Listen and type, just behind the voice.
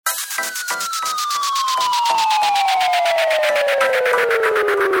Assalamualaikum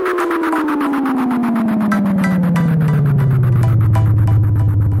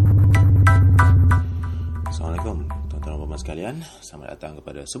tuan-tuan dan puan sekalian. Selamat datang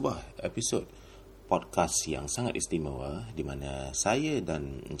kepada sebuah episod podcast yang sangat istimewa di mana saya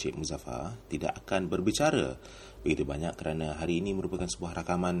dan Encik Muzaffar tidak akan berbicara begitu banyak kerana hari ini merupakan sebuah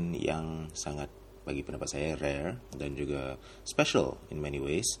rakaman yang sangat, bagi pendapat saya, rare dan juga special in many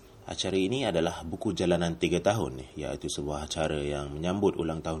ways. Acara ini adalah Buku Jalanan 3 tahun, iaitu sebuah acara yang menyambut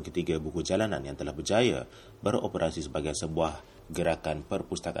ulang tahun ketiga Buku Jalanan yang telah berjaya beroperasi sebagai sebuah gerakan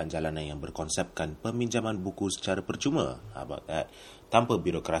perpustakaan jalanan yang berkonsepkan peminjaman buku secara percuma, tanpa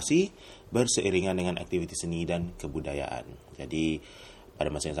birokrasi, berseiringan dengan aktiviti seni dan kebudayaan. Jadi, pada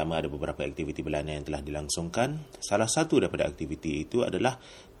masa yang sama ada beberapa aktiviti bulanan yang telah dilangsungkan. Salah satu daripada aktiviti itu adalah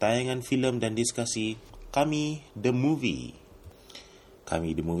tayangan filem dan diskusi Kami The Movie.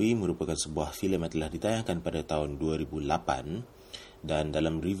 Kami The Movie merupakan sebuah filem yang telah ditayangkan pada tahun 2008. Dan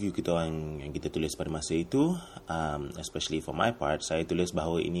dalam review kita yang kita tulis pada masa itu, especially for my part, saya tulis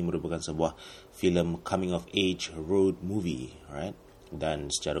bahawa ini merupakan sebuah filem coming of age road movie, right?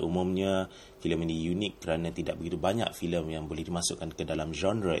 Dan secara umumnya filem ini unik kerana tidak begitu banyak filem yang boleh dimasukkan ke dalam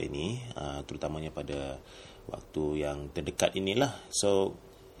genre ini, terutamanya pada waktu yang terdekat inilah. So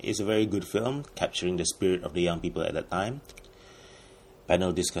it's a very good film capturing the spirit of the young people at that time.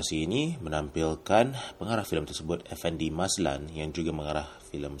 Panel diskusi ini menampilkan pengarah filem tersebut, Effendi Mazlan, yang juga mengarah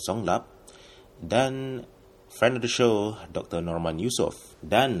filem Songlap, dan friend of the show, Dr. Norman Yusof.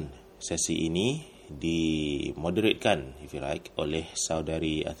 Dan sesi ini dimoderatekan, if you like, oleh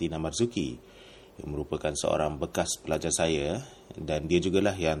saudari Athina Marzuki, yang merupakan seorang bekas pelajar saya, dan dia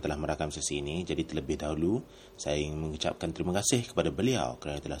jugalah yang telah merakam sesi ini. Jadi terlebih dahulu, saya ingin mengucapkan terima kasih kepada beliau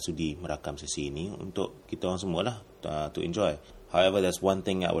kerana telah sudi merakam sesi ini untuk kita orang semualah to enjoy. However, there's one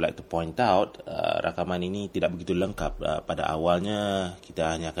thing I would like to point out. Rakaman ini tidak begitu lengkap. Pada awalnya, kita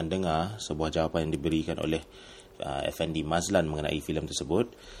hanya akan dengar sebuah jawapan yang diberikan oleh Effendi Mazlan mengenai filem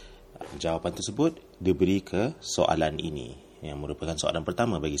tersebut. Jawapan tersebut diberi ke soalan ini, yang merupakan soalan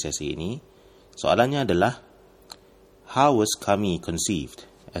pertama bagi sesi ini. Soalannya adalah, how was Kami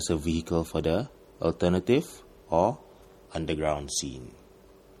conceived as a vehicle for the alternative or underground scene?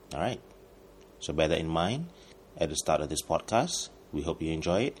 Alright, so bear that in mind at the start of this podcast. We hope you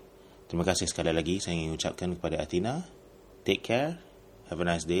enjoy it. Terima kasih sekali lagi saya ingin ucapkan kepada Athina. Take care, have a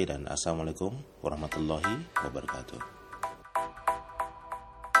nice day, dan Assalamualaikum warahmatullahi wabarakatuh.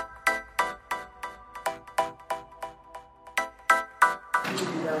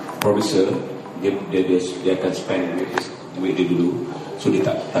 Producer dia akan spend duit dia dulu, so dia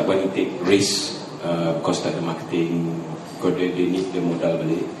tak berani take risk, because tak ada marketing, because dia need the modal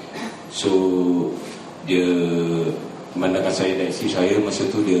balik. So dia memandangkan saya dan isteri saya masa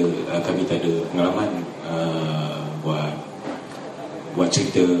tu kami tak ada pengalaman buat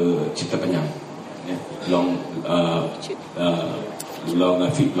cerita panjang, long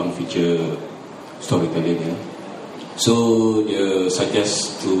feature storytelling. So dia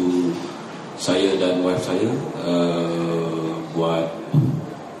suggest to saya dan wife saya buat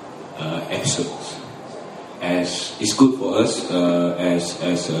episodes, as it's good for us as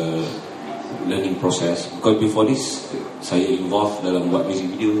a learning process, because before this saya involved dalam buat music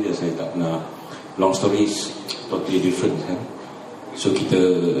video je, saya tak pernah. Long stories totally different kan. So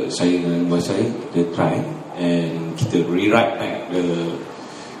saya dan wife saya, kita try and kita rewrite back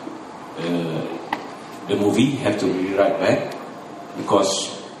the movie, have to rewrite back,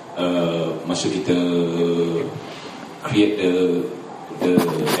 because masa kita create the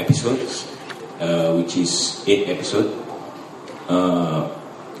episodes, which is 8 episode,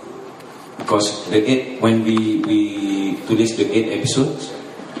 because when we tulis the 8 episodes,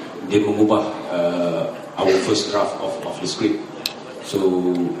 dia mengubah our first draft of the script. So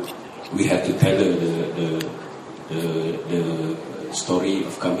we have to tell the story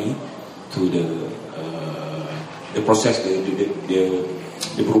of Kami to the process.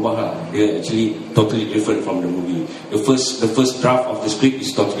 Dia berubah lah. Dia actually totally different from the movie. The first draft of the script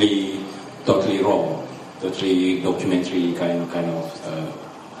is totally raw, totally documentary kind of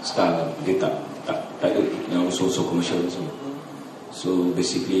style. Dia tak ada so commercial. So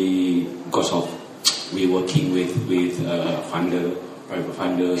basically, because of we working with private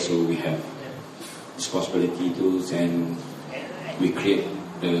funder, so we have responsibility to, and we create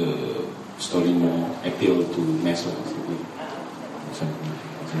the story more appeal to mass.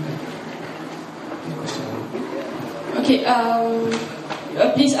 Okay,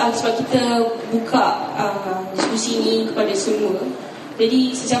 please, sebab kita buka diskusi ini kepada semua.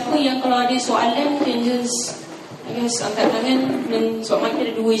 Jadi sesiapa yang kalau ada soalan, can just Because angkat tangan dan sebab mic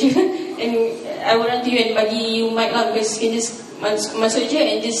ada 2 je. And I will run to you and bagi you mic lah, because you can just masuk je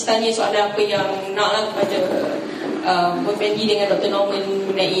and just tanya soalan apa yang nak lah kepada Fendi dengan Dr. Norman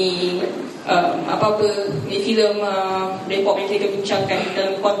mengenai apa-apa filem Depok yang kita bincangkan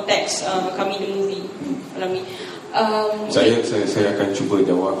dalam konteks kami the movie malam ni. Saya akan cuba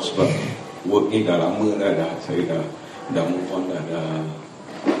jawab sebab work ni dah lama dah saya dah move on dah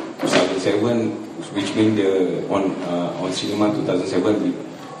 2007, which mean on cinema 2007,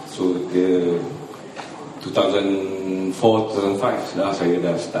 so the 2004 2005 dah saya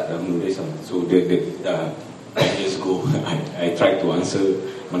dah start dah menulis lah. So dah 10 years ago I try to answer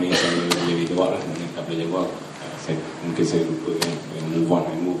mana yang saya boleh jawab lah, mana yang tak boleh jawab mungkin saya lupa and move on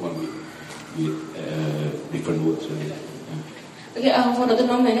with different words. Okay, for Dr.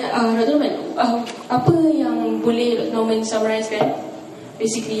 Norman, apa yang boleh Dr. Norman summarize kan?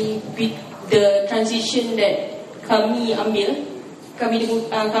 Basically, with the transition that kami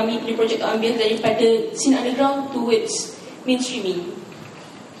di projek tu ambil daripada scene underground towards mainstreaming.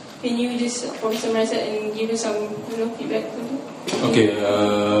 Can you just summarize that and give us some feedback? Okay.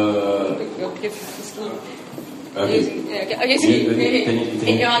 I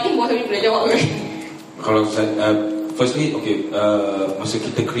think both of you boleh jawab. Kalau saya, firstly, okay, masa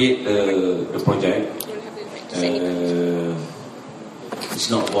kita create the project,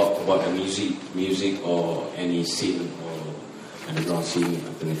 it's not about the music or any scene or underground scene,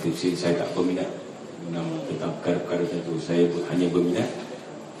 alternative scene. Saya tak berminat tentang perkara-perkara tertentu. Saya hanya berminat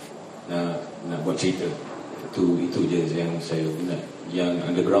nak buat cerita. Itu je yang saya minat. Yang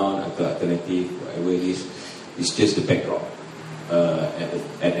underground atau alternatif, whatever it is, it's just the backdrop at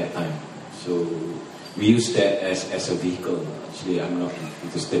that time. So we use that as a vehicle. Actually, I'm not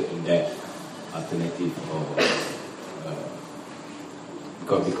interested in that alternative or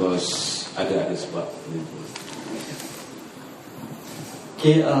because ada sebab.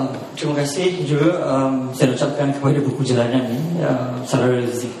 Okay, terima kasih juga saya ucapkan kepada buku jalanan ni, Sarah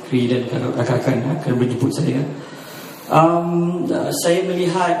Zikri dan rakan-rakan akan menjemput saya. Saya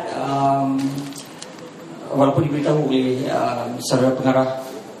melihat walaupun diberitahu oleh saudara pengarah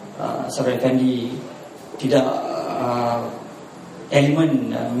saudara Fendi, tidak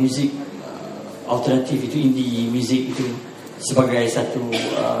elemen muzik alternatif itu, indie music itu sebagai satu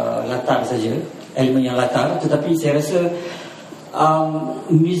latar saja, elemen yang latar, tetapi saya rasa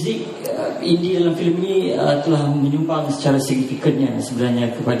muzik indie dalam filem ini telah menyumbang secara signifikannya sebenarnya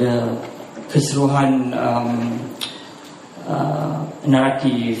kepada keseluruhan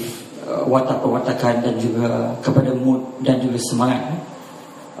naratif, watak-watakan dan juga kepada mood dan juga semangat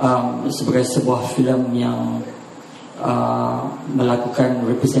sebagai sebuah filem yang melakukan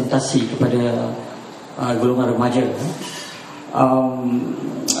representasi kepada golongan remaja.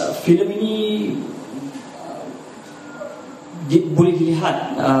 Filem ini boleh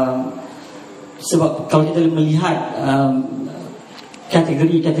dilihat sebab kalau kita melihat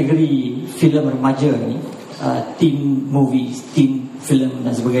kategori-kategori filem remaja ni, teen movies, teen film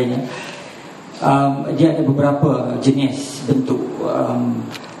dan sebagainya, dia ada beberapa jenis bentuk.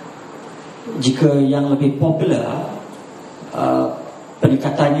 Jika yang lebih popular,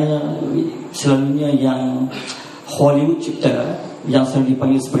 pendekatannya selalunya yang Hollywood cipta, yang selalu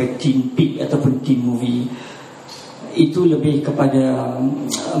dipanggil sebagai teen peak ataupun teen movie, itu lebih kepada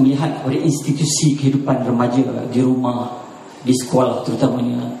melihat kepada institusi kehidupan remaja di rumah, di sekolah,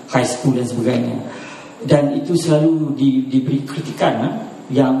 terutamanya high school dan sebagainya. Dan itu selalu diberi kritikan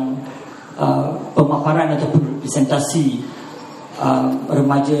yang pemaparan ataupun representasi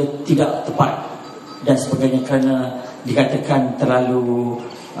remaja tidak tepat dan sebagainya, kerana dikatakan terlalu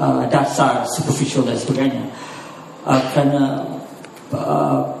dasar, superficial dan sebagainya, kerana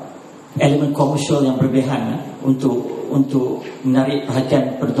elemen komersial yang berlebihan untuk menarik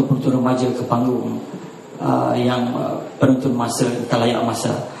perhatian penonton-penonton remaja ke panggung yang penonton masa, khalayak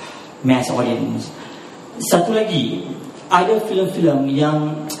masa, mass audience. Satu lagi, ada filem-filem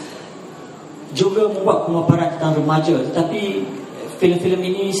yang juga membuat pemaparan tentang remaja, tetapi filem-filem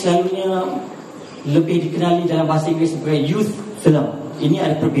ini selalunya lebih dikenali dalam bahasa Inggeris sebagai youth film. Ini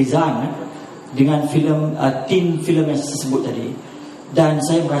ada perbezaan dengan filem teen film yang saya sebut tadi. Dan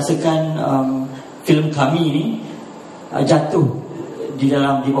saya merasakan filem kami ini jatuh di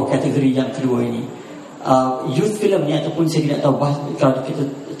bawah kategori yang kedua ini. Youth film ni, ataupun saya tidak tahu kalau kita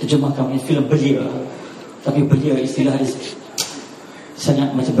terjemahkan filem belia, tapi belia istilah dia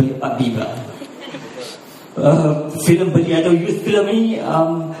sangat macam belia Pak B pula. Filem belia atau youth film ini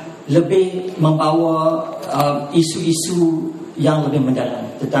lebih membawa isu-isu yang lebih mendalam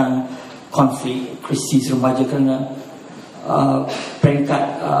tentang konflik, krisis remaja, kerana peringkat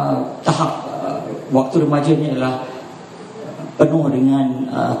tahap waktu remaja ni adalah penuh dengan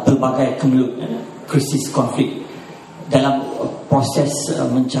pelbagai kemelut, krisis, konflik dalam proses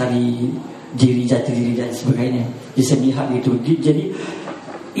mencari diri, jati diri dan sebagainya. Jadi saya melihat itu. Jadi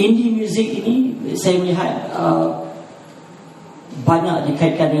indie music ini saya melihat banyak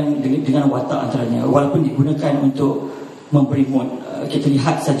dikaitkan dengan watak antaranya, walaupun digunakan untuk memberi mood. Kita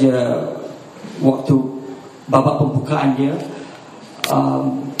lihat saja waktu babak pembukaan dia,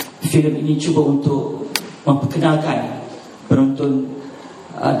 filem ini cuba untuk memperkenalkan penonton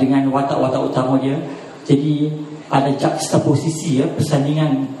dengan watak-watak utama dia. Jadi ada juxtaposisi,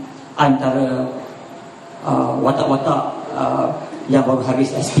 persandingan antara watak-watak yang baru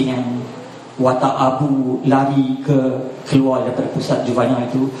habis dengan watak Abu lari keluar daripada pusat Juvana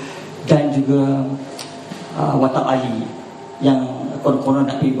itu, dan juga watak Ali yang konon-konon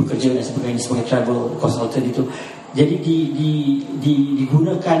nak pergi bekerja dan sebagainya sebagai travel consultant itu. Jadi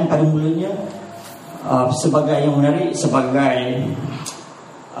digunakan pada mulanya sebagai yang menarik, sebagai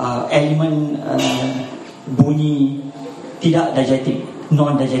elemen bunyi tidak diegetic,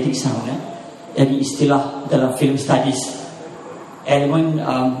 non-diegetic sound. Jadi istilah dalam film studies, elemen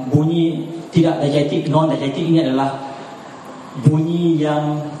bunyi tidak diegetic, non-diegetic ini adalah bunyi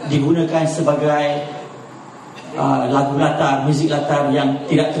yang digunakan sebagai lagu latar, muzik latar yang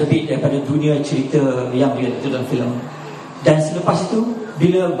tidak terbit daripada dunia cerita yang dilakukan dalam filem. Dan selepas itu,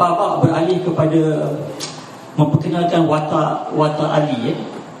 bila babak beralih kepada memperkenalkan watak Ali,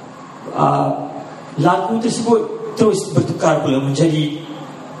 lagu tersebut terus bertukar pula menjadi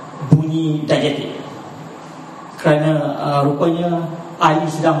bunyi diegetic, kerana rupanya Ali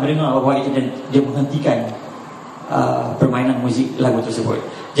sedang mendengar bahawa itu dan dia menghentikan permainan muzik lagu tersebut.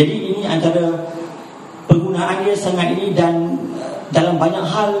 Jadi ini antara penggunaan dia sangat ini, dan dalam banyak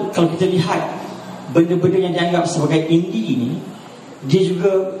hal kalau kita lihat benda-benda yang dianggap sebagai indie ini, dia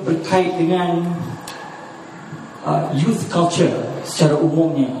juga berkait dengan youth culture secara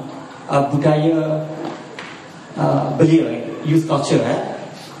umumnya, budaya belia, youth culture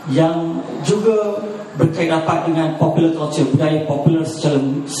yang juga berkait rapat dengan popular culture, budaya popular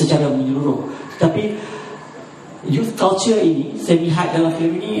secara menyeluruh. Tapi youth culture ini saya lihat dalam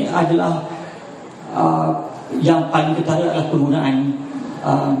filem ini adalah yang paling ketara adalah penggunaan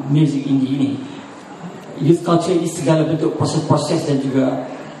music indie ini. Youth culture ini segala bentuk proses-proses dan juga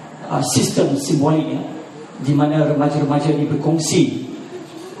sistem simbolik, di mana remaja-remaja ini berkongsi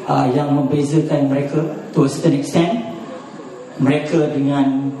yang membezakan mereka to a certain extent, mereka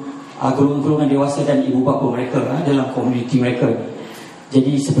dengan golongan-golongan dewasa dan ibu bapa mereka dalam komuniti mereka.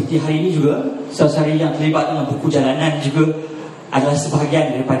 Jadi seperti hari ini juga, saudara yang terlibat dengan buku jalanan juga adalah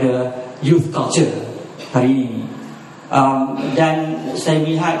sebahagian daripada youth culture hari ini. Dan saya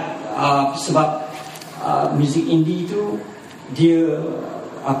melihat sebab muzik indie itu dia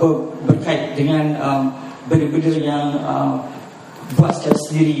berkait dengan benda-benda yang buat secara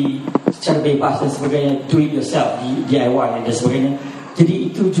sendiri, secara bebas dan sebagainya, do it yourself, DIY dan sebagainya.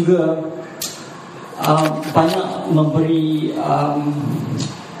 Jadi itu juga banyak memberi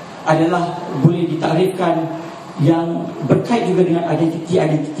adalah boleh ditarifkan yang berkait juga dengan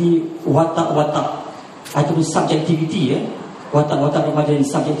identiti watak-watak ataupun subjektiviti, watak-watak remaja dan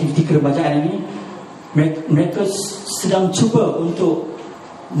subjektiviti keremajaan ini. Mereka sedang cuba untuk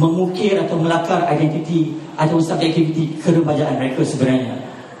mengukir atau melakar identiti atau subjektiviti keremajaan mereka sebenarnya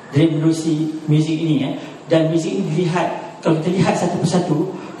dari menerusi muzik ini. Dan muzik ini dilihat, kalau kita lihat satu persatu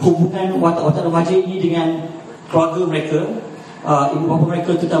hubungan watak-watak remaja ini dengan keluarga mereka, ibu bapa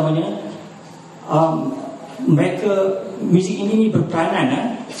mereka terutamanya, mereka, muzik ini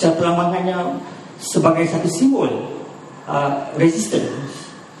berperanan secara perlambangannya sebagai satu simbol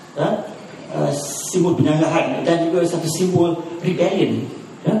resistance, simbol penanggahan, dan juga satu simbol rebellion,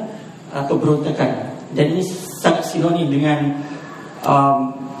 keberontakan. Dan ini sangat sinonim dengan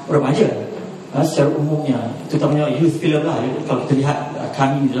remaja secara umumnya, terutamanya youth film lah. Kalau kita lihat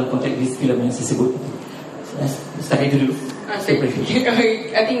kami dalam konteks youth film yang saya sebut. Setakat itu dulu.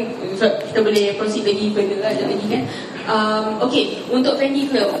 I think kita boleh proceed lagi further lagi kan. Okay, untuk Fendi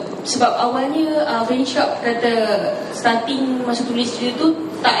film, sebab awalnya Fendi cakap kata starting masa tulis cerita tu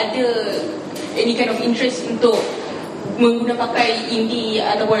tak ada any kind of interest untuk mengguna pakai indie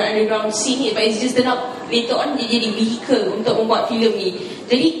ataupun underground scene, but it's just turn up later on dia jadi vehicle untuk membuat filem ni.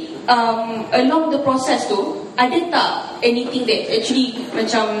 Jadi along the process tu, ada tak anything that actually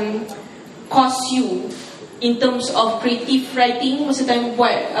macam cost you in terms of creative writing masa time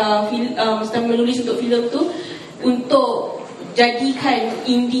buat masa time menulis untuk filem tu, untuk jadikan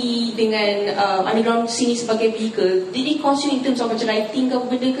indie dengan underground scene sebagai vehicle? Jadi cost you in terms of macam writing ke apa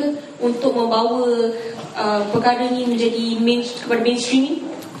benda ke untuk membawa perkara ni menjadi kepada mainstreaming?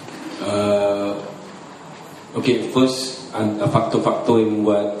 Okay, first faktor-faktor yang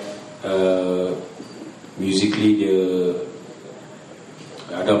membuat musically dia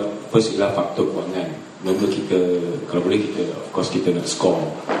ada. First ialah faktor kewangan. Mula kita, kalau boleh kita, of course kita nak score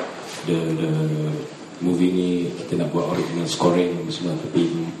the movie ni, kita nak buat original scoring semua, tapi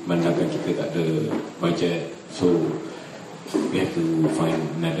memandangkan kita tak ada budget, so we have to find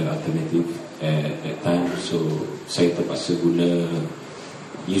another alternative at that time. So saya terpaksa guna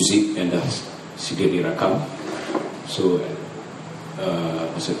music yang dah sedia dirakam. So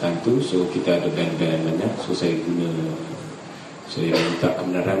masa time tu, so kita ada band-band banyak, so saya minta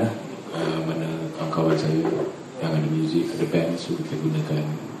kebenaran lah, mana kawan-kawan saya yang ada music, ada band, so kita gunakan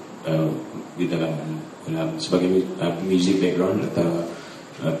di dalam sebagai music background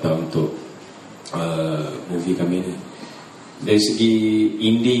atau untuk movie kami ni. Dari segi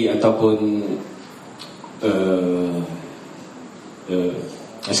indie ataupun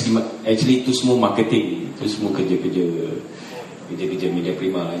actually itu semua marketing, itu semua kerja media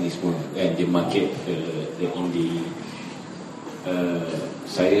prima ini semua kan, dia market the indie.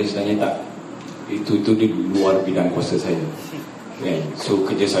 Saya sebenarnya tak, itu di luar bidang kuasa saya kan. So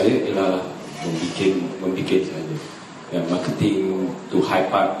kerja saya ialah membikin saja, yang marketing to hype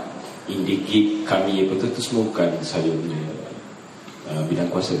up indie gig kami apa tu semua bukan saya punya bidang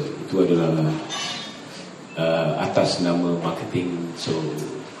kuasa. Itu adalah atas nama marketing. So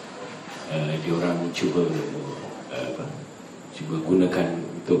diorang cuba gunakan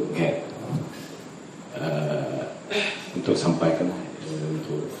untuk get untuk sampaikan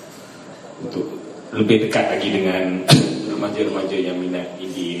untuk lebih dekat lagi dengan remaja-remaja yang minat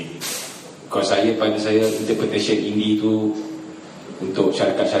indie ni. Kalau pada saya interpretation indie tu untuk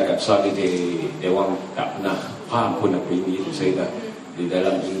syarikat-syarikat besar dia orang tak pernah faham pun apa indie tu. Saya dah di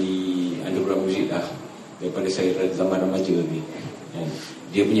dalam indie underground music dah daripada saya zaman remaja ni.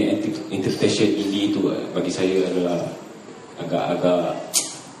 Dia punya interpretation indie tu bagi saya adalah agak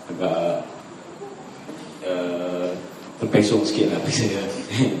terpesong sikit lah bagi saya.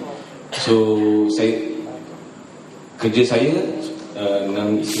 So kerja saya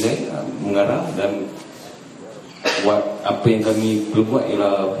dengan istilah mengarah dan apa yang kami perlu buat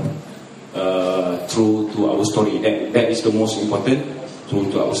ialah true to our story. That is the most important, true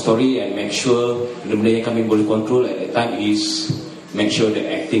to our story, and make sure benda-benda yang kami boleh control at that time is make sure the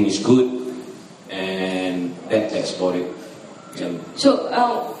acting is good, and that's about it. So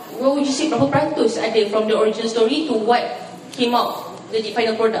what would you say berapa peratus ada from the original story to what came out, the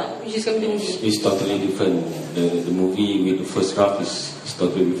final product, which is coming to movie? It's totally different. The movie with the first draft is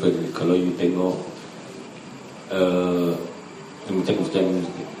totally different. Kalau you tengok macam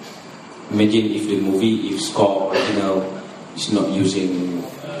imagine if the movie, if score original is not using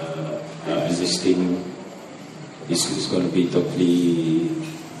existing, it's going to be totally,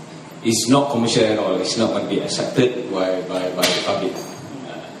 it's not commercial at all. It's not going to be accepted by the public.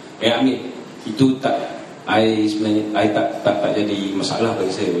 I mean itu I tak jadi masalah bagi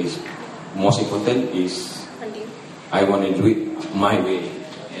saya. Most important is I want to do it my way.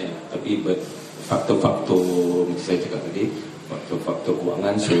 Tapi faktor-faktor macam saya cakap tadi, faktor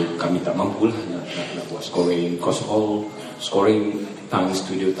kewangan, so kami tak mampu lah nak buat scoring, cause all scoring time,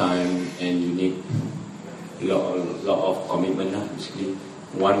 studio time, and you need lot of commitment lah. Basically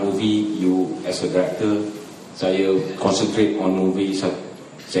one movie, you as a director, saya concentrate on movie.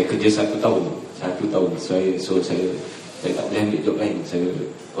 Saya kerja 1 tahun. Saya tak boleh ambil job lain. Saya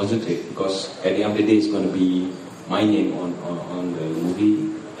concentrate because at the end of the day it's going to be my name on the movie.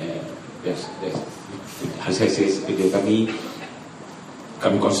 That's hasil kerja kami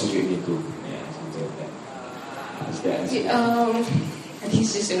concentrate gitu. I think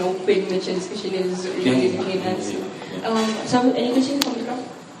it's just an open discussion is really between us. So any questions from the crowd?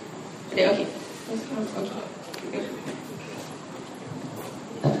 Okay.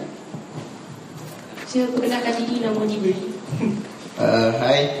 Saya perkenalkan diri, nama Dibri.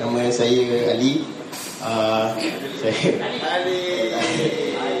 Hai, nama saya Ali.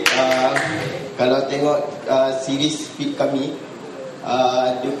 Kalau tengok series feed kami,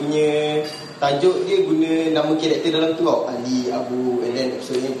 dia punya tajuk dia guna nama karakter dalam tu tau, Ali, Abu, and then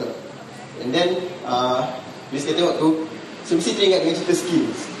episode ni tu. And then bila saya tengok tu, saya mesti teringat dengan cerita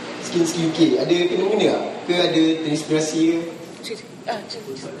Skins UK. Ada kena-mengena tak? Ke ada terinspirasi ke?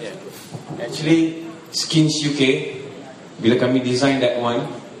 Actually Skins UK, bila kami design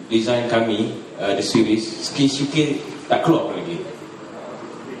kami the series, Skins UK tak keluar lagi.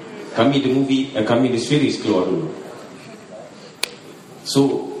 Kami the movie, kami the series keluar dulu.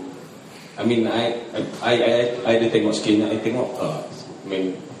 So I mean I ada tengok Skin, I tengok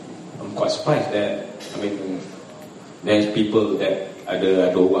I'm quite surprised that there's people that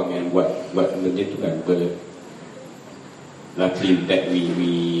ada orang yang buat benda tu kan. But luckily that we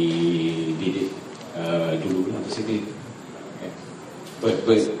did it dulu lah basically. But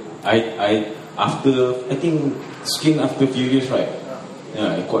I think Skin after a few years, right?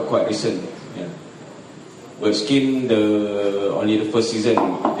 Yeah, quite recent. Yeah. But Skin only the first season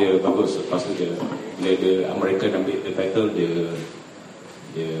dia bagus. Lepas tu dia bila the American ambil the title dia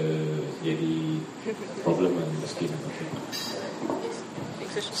jadi problem dengan Skin.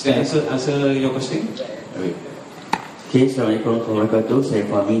 Okay. Answer your question? Okay. Okay, Assalamualaikum warahmatullahi wabarakatuh. Saya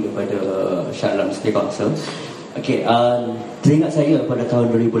Fahmi daripada Shah Alam Misteri Bangsa. Okay, teringat saya pada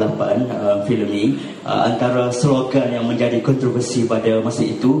tahun 2008 filem ni antara slogan yang menjadi kontroversi pada masa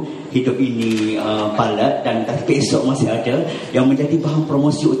itu, hidup ini palat dan tapi esok masih ada, yang menjadi bahan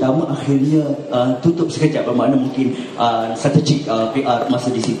promosi utama akhirnya tutup sekejap, bermakna mungkin strategi PR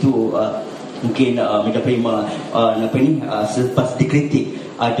masa di situ mungkin Mega Prima selepas dikritik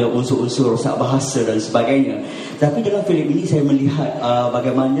ada unsur-unsur rosak bahasa dan sebagainya. Tapi dalam filem ini saya melihat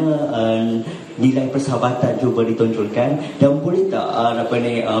bagaimana nilai persahabatan cuba ditonjolkan, dan boleh tak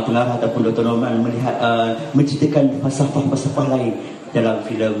pengarah ataupun Dr. Norman melihat menceritakan falsafah-falsafah lain dalam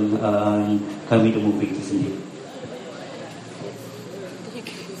filem Kami The Movie itu sendiri.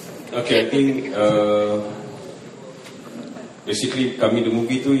 Okay, I think basically Kami The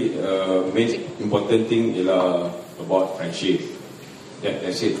Movie tu main important thing ialah about friendship.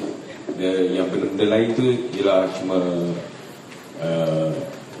 That's it. Yang benda lain tu ialah cuma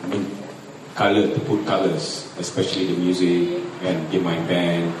to put colours, especially the music and dia main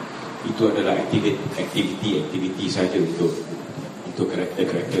band. Itu adalah aktiviti saja untuk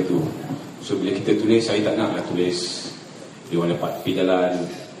karakter tu. So bila kita tulis, saya tak nak tulis dia orang lepak tepi jalan,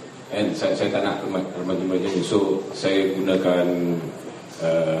 and saya tak nak remaja-remaja ni. So saya gunakan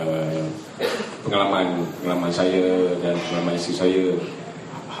pengalaman saya dan pengalaman isteri saya,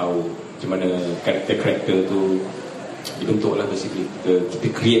 macam mana karakter tu dibentuk lah basically. Kita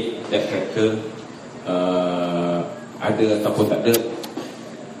create that character, ada ataupun tak ada,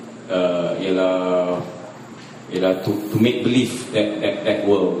 ialah to make believe that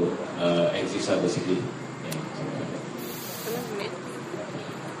world exists lah basically.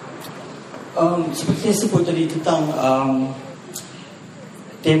 Seperti saya sebut tadi tentang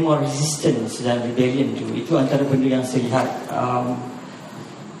tema resistance dan rebellion itu antara benda yang saya lihat.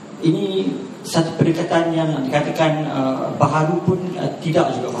 Ini satu pendekatan yang dikatakan baharu pun tidak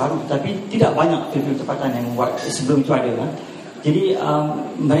juga baharu, tapi tidak banyak film tempatan yang membuat sebelum itu ada. Jadi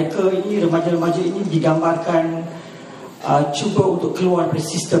mereka ini, remaja-remaja ini digambarkan cuba untuk keluar dari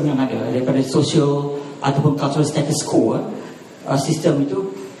sistem yang ada, daripada social ataupun cultural status quo. Sistem itu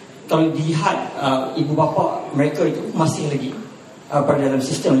kalau dilihat ibu bapa mereka itu masih lagi berada dalam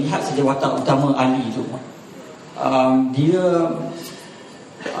sistem. Lihat saja watak utama Ali itu, dia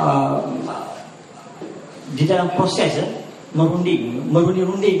di dalam proses merunding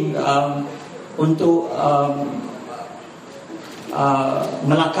untuk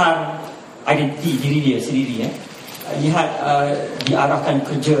melakar identiti diri dia sendiri. Lihat diarahkan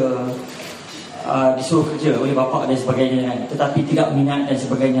kerja, disuruh kerja oleh bapa dan sebagainya, tetapi tidak minat dan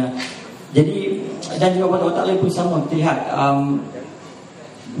sebagainya. Jadi, dan juga watak-watak lain pun sama. Kita lihat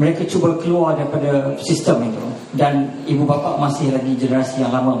mereka cuba keluar daripada sistem itu, dan ibu bapa masih lagi generasi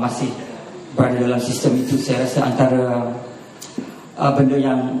yang lama masih berada dalam sistem itu. Saya rasa antara benda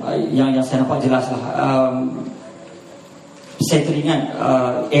yang saya nampak jelas lah. Saya teringat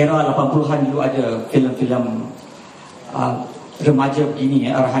era 80-an dulu ada filem-filem remaja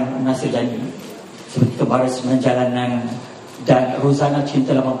begini, arahan Nasir Jani, seperti Kembara Sembilan Jalanan dan Rozana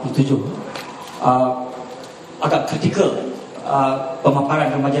Cinta 87. Agak kritikal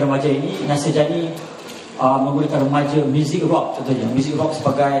pemaparan remaja-remaja ini. Nasir Jani menggunakan remaja music rock, contohnya music rock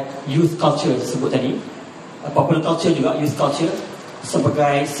sebagai youth culture disebut tadi, popular culture juga youth culture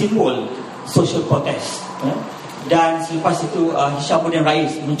sebagai simbol social protest. Dan selepas itu Hishamuddin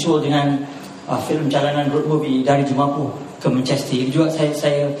Rais muncul dengan filem jalanan road movie dari Jumapu ke Manchester. Itu juga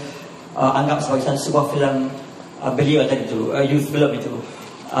saya anggap sebagai sebuah filem beliau tadi tu, youth film itu,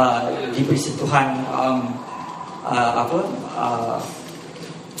 diberi sentuhan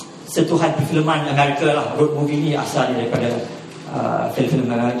sentuhan perfilman Amerika lah. Road movie ni asalnya daripada film-film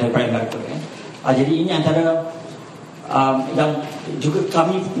daripada Amerika. Jadi ini antara yang juga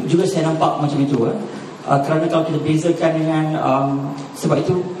kami juga saya nampak macam itu. Kerana kalau kita bezakan dengan sebab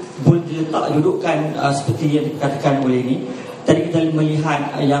itu boleh diletak dudukkan seperti yang dikatakan oleh ini. Tadi kita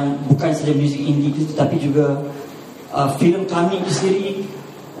melihat yang bukan saja muzik indie itu, tetapi juga filem kami itu sendiri,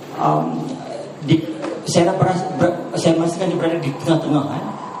 saya merasakan dia berada di tengah-tengah.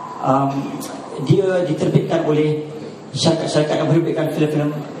 Dia diterbitkan oleh syarikat-syarikat yang menerbitkan filem-filem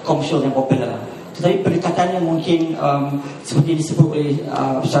komersial yang popular, Tetapi pendekatannya mungkin seperti disebut oleh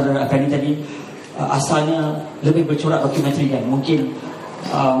saudara Afandi tadi, asalnya lebih bercorak dokumentari kan. Mungkin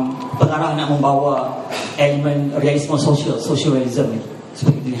pengarah nak membawa elemen realisme social realism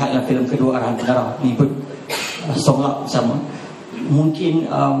seperti dilihat dalam filem kedua Arahan Pengarah mengikut songlak sama. Mungkin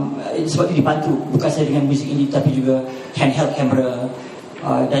sebab itu dibantu bukan saja dengan muzik ini tapi juga handheld camera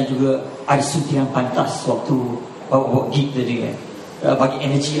dan juga ada suntikan pantas waktu bawa gig tadi kan, bagi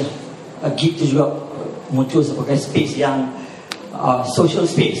energi lah. Gig tu juga muncul sebagai space yang social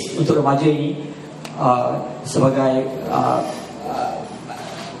space untuk remaja ini, sebagai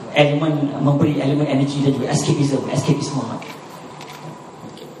elemen, memberi elemen energi dan juga escapisme.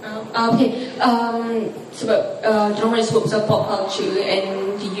 Sebab drama disebut pasal pop culture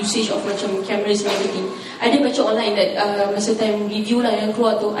and the usage of macam cameras and everything. Ada baca online that masa time review lah yang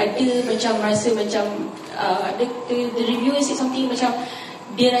keluar tu, ada macam rasa macam the reviewer said something macam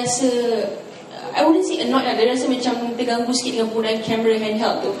dia rasa, I wouldn't say annoyed lah, dia rasa macam terganggu sikit dengan penggunaan kamera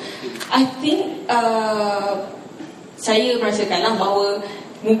handheld tu. I think saya merasakan lah bahawa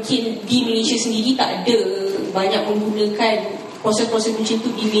mungkin di Malaysia sendiri tak ada banyak menggunakan proses-proses macam tu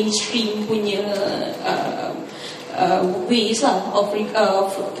di mainstream punya ways lah of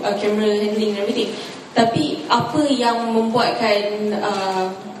camera handling and everything. Tapi apa yang membuatkan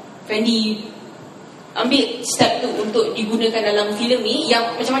Fendi ambil step tu untuk digunakan dalam filem ni,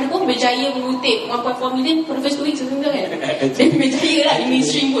 yang macam mana pun berjaya mengutip 1.4 million for the first 2 weeks sebenarnya kan. Dia berjaya lah di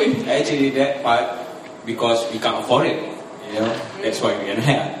mainstream pun. Actually that part because we can't afford it, you know, that's why we can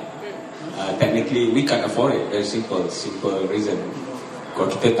have. Technically we can't afford it. Very simple reason. Kalau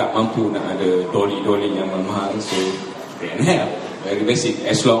kita tak mampu nak ada dolly yang mahal, so we can have. Very basic.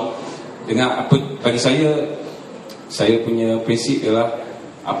 As long dengan apa, bagi saya punya prinsip ialah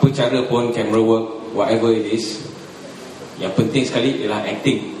apa cara pun camera work, whatever it is, yang penting sekali ialah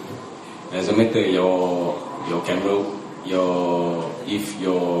acting. Doesn't matter your camera, if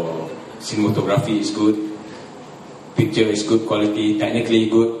your cinematography is good, picture is good quality,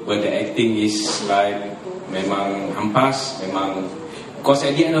 technically good, but the acting is like memang hampas, memang, because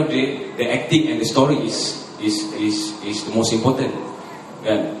at the end of the day, the acting and the story is the most important.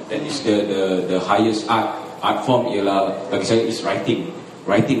 Kan? That is the highest art form ialah bagi saya is writing.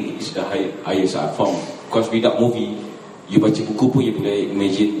 Writing is the highest art form. Because without movie, you baca buku pun you boleh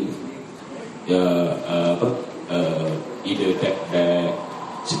imagine either that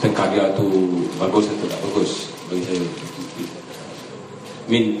certain karya tu bagus atau tak bagus. Bagi saya, I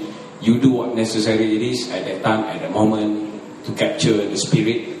mean, you do what necessary it is at that time, at that moment, to capture the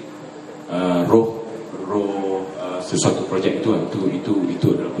spirit, roh sesuatu projek itu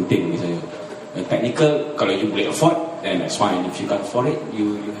adalah penting bagi saya. Technical, kalau you boleh afford, then that's fine. If you can't afford it,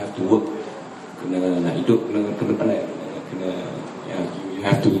 you have to work. Nak hidup, kena pandai, you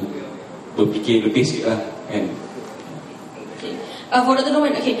have to berfikir lebih sikit lah, kan? For Dr.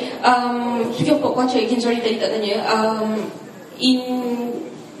 Norman, okay, speaking of pop culture, again, sorry tadi tak tanya, in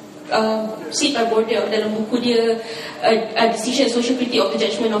Sid by Bordel, dalam buku dia A Decision, Social Critique of the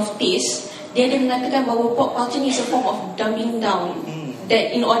Judgment of Taste, dia ada mengatakan bahawa pop culture ni is a form of dumbing down.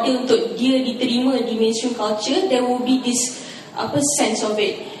 That in order untuk dia diterima di mainstream culture, there will be this sense of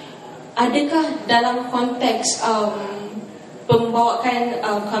it. Adakah dalam konteks pembawaan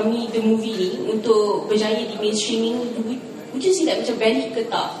kami the movie ni untuk berjaya di mainstreaming, would you see that macam valid ke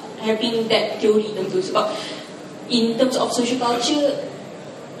tak having that theory tentu? Sebab in terms of social culture,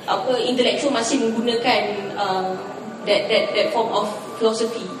 intellectual masih menggunakan that form of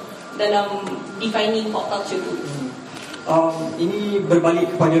philosophy dalam defining pop culture tu. Ini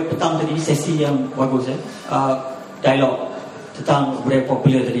berbalik kepada petang tadi, sesi yang bagus dialog tentang budaya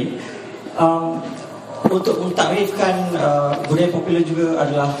popular tadi. Untuk mentakrifkan budaya popular juga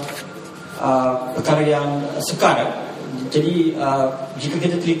adalah perkara yang sukar. Jadi jika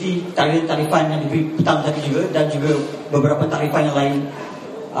kita teliti tarifan yang diberi petang tadi juga, dan juga beberapa tarifan yang lain,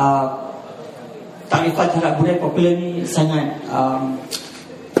 tarifan terhadap budaya popular ni sangat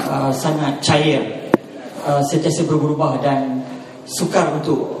cair, sentiasa berubah dan sukar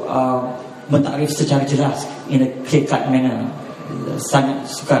untuk mentakrif secara jelas in a clear cut manner. Sangat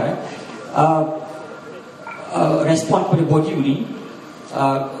sukar. Respon pada body ni,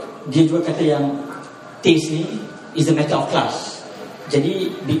 dia juga kata yang taste ni is a matter of class.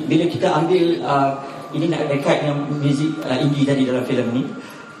 Jadi bila kita ambil ini nak dekat dengan muzik indie tadi dalam filem ni,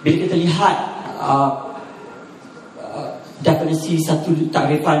 bila kita lihat definisi satu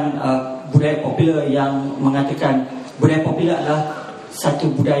takrifan budaya popular yang mengatakan budaya popular adalah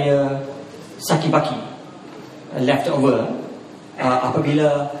satu budaya saki-baki, leftover,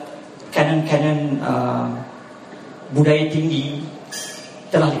 apabila kanan-kanan budaya tinggi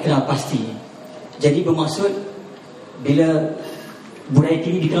telah dikenal pasti. Jadi bermaksud bila budaya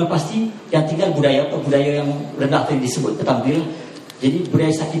tinggi dikenal pasti, yang tinggal budaya yang rendah tadi disebut pertama. Jadi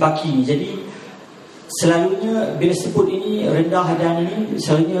budaya Sati Baki ni, jadi selalunya bila sebut ini rendah dan ini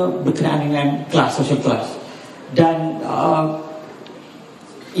selalunya berkenaan dengan kelas, social class. Dan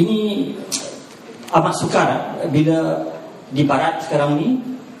ini amat sukar bila di barat sekarang ni,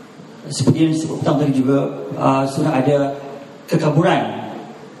 seperti yang disebut pertama tadi juga, sudah ada kekaburan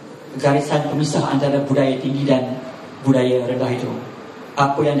garisan pemisah antara budaya tinggi dan budaya rendah itu.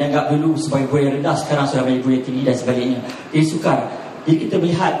 Apa yang dianggap dulu sebagai budaya rendah sekarang sudah menjadi budaya tinggi dan sebagainya. Jadi sukar. Jadi kita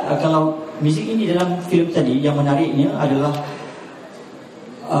melihat kalau muzik ini dalam filem tadi, yang menariknya adalah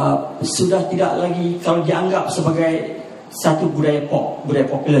sudah tidak lagi kalau dianggap sebagai satu budaya pop, budaya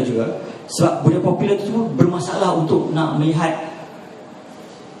popular juga. Sebab budaya popular itu bermasalah untuk nak melihat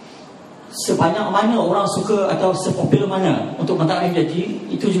sebanyak mana orang suka atau sepopular mana untuk mentakrif.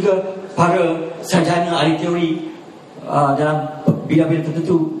 Jadi itu juga para sarjana ahli teori dalam bidang-bidang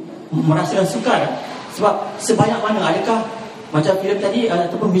tertentu merasakan sukar. Sebab sebanyak mana, adakah macam filem tadi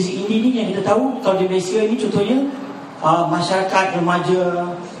ataupun muzik indie ni yang kita tahu kalau di Malaysia ini contohnya masyarakat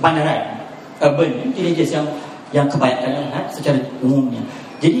remaja bandaran, urban, teenagers yang kebanyakan secara umumnya.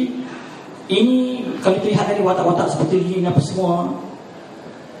 Jadi ini kalau kita lihat dari watak-watak seperti ini apa semua,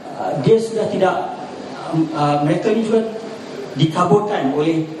 dia sudah tidak, mereka ni juga dikaburkan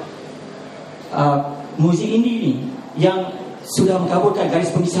oleh muzik indie ni yang sudah mengkaburkan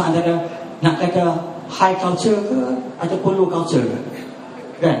garis pemisah antara nak kata high culture ke ataupun low culture ke,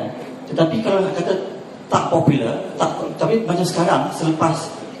 kan? Tetapi kalau nak kata tak popular, tapi macam sekarang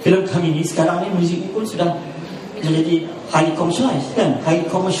selepas filem kami ni, sekarang ni muzik ni pun sudah menjadi highly commercialized, kan? Highly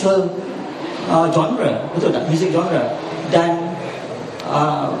commercial genre, betul tak? Music genre dan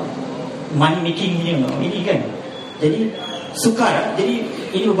money making ini kan. Jadi sukar. Jadi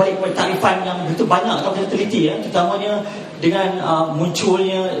ini berbalik kepada takrifan yang begitu banyak kalau kita teliti, terutamanya dengan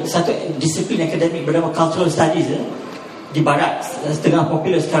munculnya satu disiplin akademik bernama cultural studies di barat, setengah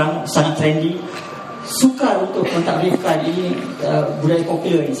popular sekarang, sangat trendy. Sukar untuk mentakrifkan ini budaya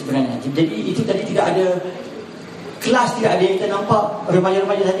popular ini sebenarnya. Jadi itu tadi tidak ada kelas, tidak ada yang kita nampak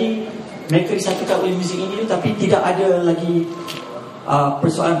remaja-remaja tadi mereka disatukan oleh muzik ini, tapi tidak ada lagi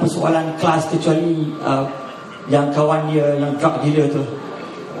persoalan-persoalan kelas, kecuali yang kawan dia yang drug dealer tu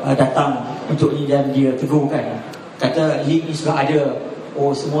datang untuk ni dan dia tegurkan, kata link ni sudah ada,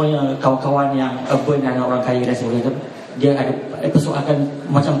 semuanya kawan-kawan yang urban dan orang kaya dan sebagainya. Dia ada persoalan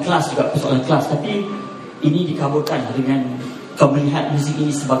macam kelas juga, persoalan kelas, tapi ini dikaburkan dengan kau melihat muzik ini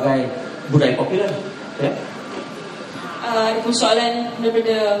sebagai budaya popular, ya? Ada persoalan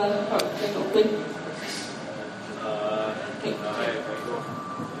daripada open.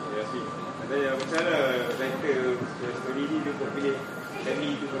 Macam mana writer story ni dia pilih Kami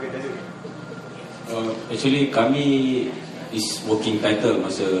tu sebagai tajuk? Actually Kami is working title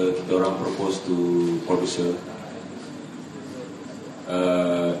masa kita orang propose to producer.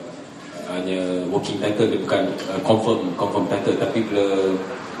 Hanya working title, dia bukan confirm title. Tapi bila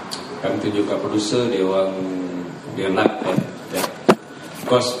kami tunjuk kat producer, dia like that.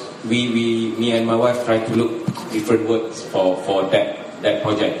 Because me and my wife try to look different words for that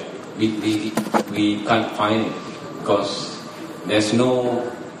project. We can't find it because there's no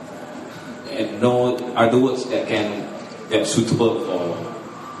other words that suitable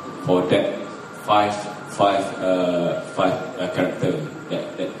for that five character,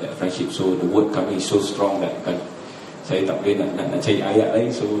 that friendship. So the word Kami is so strong that saya tak boleh nak cari ayat lain.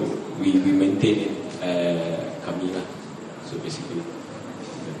 So we maintain it Kami lah. So basically,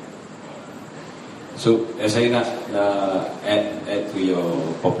 so saya nak add to your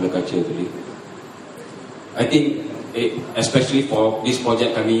popular culture tadi. I think especially for this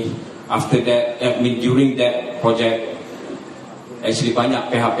project Kami, after that, during that project, actually banyak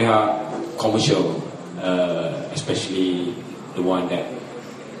pihak-pihak commercial, especially the one that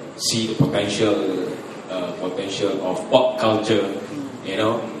see the potential of pop culture,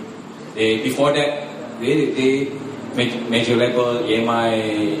 before that they major label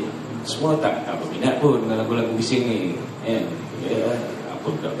EMI semua tak berminat pun dengan lagu-lagu bising ni, apa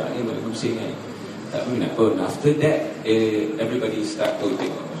budak-budak ni lagu bising ni tak berminat pun. After that everybody start to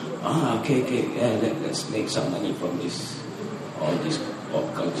think, okay, let's make some money from all this pop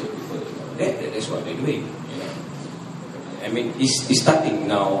culture people. That's what they're doing. I mean, it's starting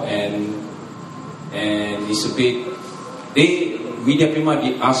now, and it's a bit. Media Prima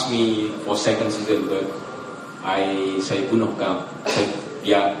did ask me for second season, but saya punahkan.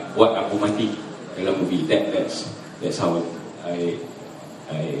 Dia buat aku mati dalam movie. That's how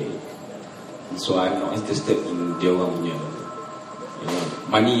so I'm not interested in dia orang punya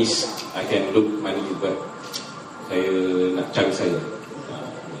Money is, I can look money, but saya nak cari saya.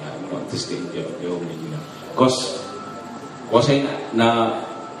 I'm not interested in your money. Because kalau saya nak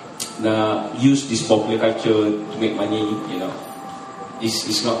use this popular culture to make money,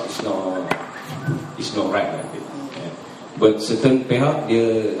 it's not right. But certain pihak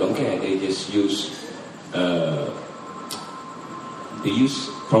dia don't care, they just use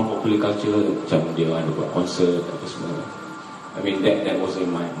from popular culture, macam dia ada buat concert apa semua. I mean that wasn't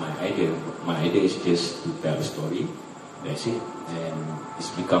my idea. My idea is just to tell a story. That's it. And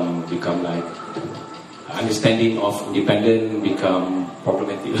it's become like understanding of independent become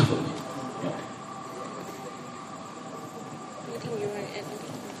problematic for me.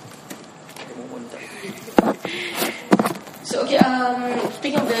 So okay,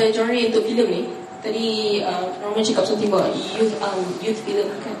 speaking of the genre untuk filem ni, tadi Norman cakap something about youth film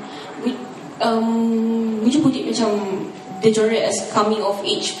kan. Would you put it macam the genre as coming of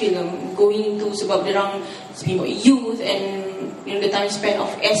age film, going into sebab derang speaking about youth and the time span of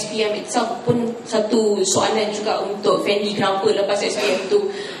SPM itself pun satu soalan juga untuk Fendi, kenapa lepas SPM tu,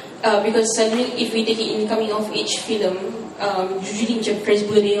 because suddenly if we take it in coming of age film, usually macam Fresh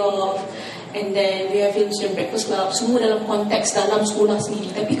Birthday Off, and then we have films like Breakfast Club, semua dalam konteks dalam sekolah sendiri.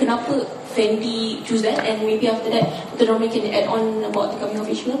 Tapi kenapa Fendi choose that, and maybe after that Dr. Norman can add on about the coming of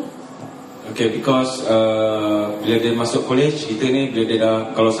age film? Okay, because bila dia masuk college, kita ni bila dia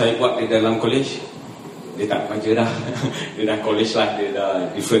dah, kalau saya buat dia dalam college, dia tak kerja dah. Dia dah college lah, dia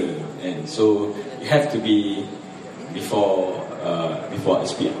dah different. And so you have to be before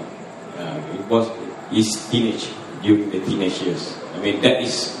SPM. It's teenage, during the teenage years. I mean that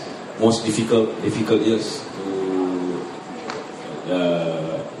is most difficult years to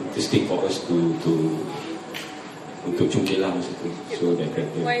interesting for us to untuk cungkil lah macam tu. So that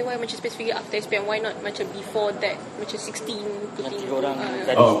character. Why macam specifically after SPM? Why not macam before that, macam 16 putting orang?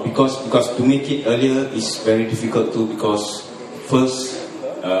 Because to make it earlier is very difficult too, because first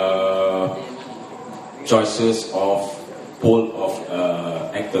choices of pool of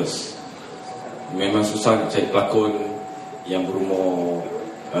actors memang susah nak cari pelakon yang berumur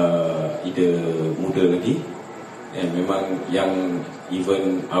either muda lagi, dan memang yang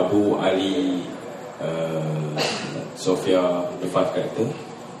even Abu, Ali, Sofia, the 5 character,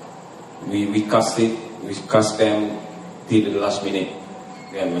 we cast them till the last minute.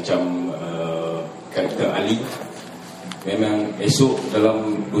 Dan macam karakter Ali, memang esok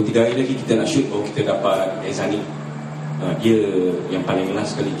dalam 2-3 hari lagi kita nak shoot, baru kita dapat Ezani. Dia yang paling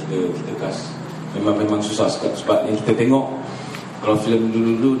last sekali kita cast. Memang susah sebab yang kita tengok kalau filem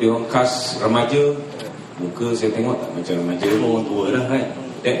dulu dia orang cast remaja, muka saya tengok tak macam remaja, orang tua dah kan.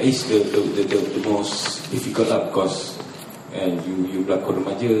 That is the most difficult lah, because you berlakon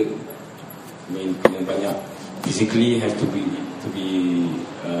remaja, I mean banyak physically have to be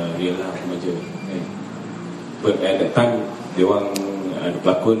real lah remaja. But at that time dia orang ada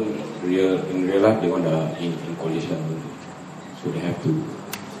pelakon in real life, dia orang dah in college lah, so they have to,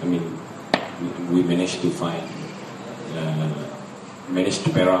 I mean we managed to find managed to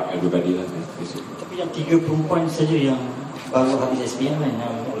pair up everybody lah. Tapi yang 3 perempuan saja yang baru habis SPM kan,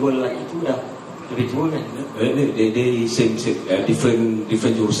 2 lelaki itu dah lebih tua kan. They same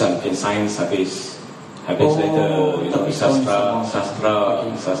different jurusan, kan science habis later, tapi sastra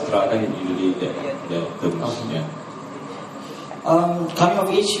kan usually that terms. Yeah. Coming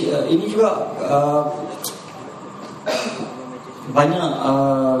of age ini juga banyak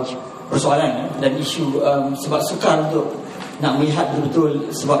persoalan dan isu, sebab sukar untuk nak melihat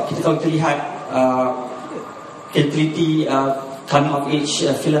betul-betul. Sebab kalau kita lihat kita teliti coming of age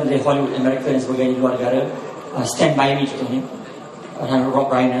filem dari Hollywood, Amerika dan sebagainya, luar negara, Stand By Me contohnya, dan Rob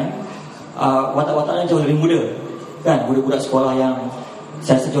Reiner, watak-wataknya jauh lebih muda kan, budak-budak sekolah yang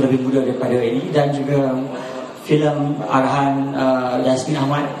saya rasa jauh lebih muda daripada ini. Dan juga filem arahan Yasmin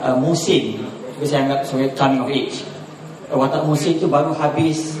Ahmad, Muhsin, juga saya anggap sebagai coming of age. Watak Muhsin itu baru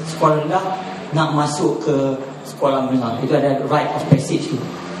habis sekolah rendah nak masuk ke sekolah menengah. Itu ada rite of passage tu.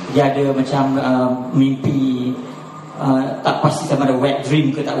 Dia ada macam mimpi, tak pasti sama ada wet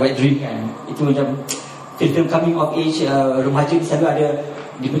dream ke tak wet dream kan. Itu macam film coming of age remaja selalu ada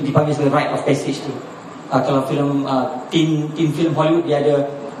dipanggil sebagai rite of passage tu. Kalau film teen film Hollywood, dia ada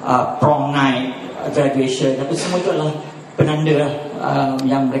prom night, graduation. Tapi semua itu adalah penanda lah,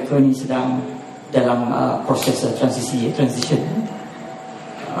 yang mereka ni sedang dalam proses transition.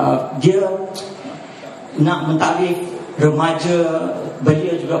 Dia nak mentakrif remaja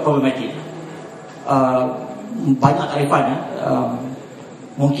belia juga problematik. Banyak takrifan,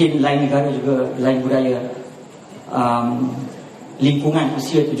 mungkin lain negara juga lain budaya, lingkungan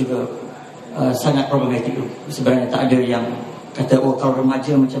usia itu juga sangat problematik tu. Sebenarnya tak ada yang kata kalau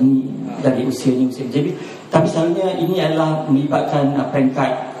remaja macam ni dari usia ni. Jadi tapi selalunya ini adalah melibatkan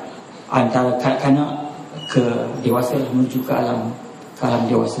peringkat antara kanak-kanak ke dewasa menuju ke alam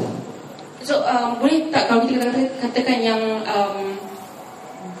dewasa. So boleh tak kalau kita katakan yang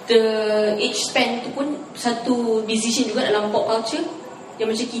the age span tu pun satu decision juga dalam pop culture, yang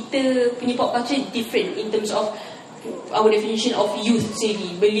macam kita punya pop culture different in terms of our definition of youth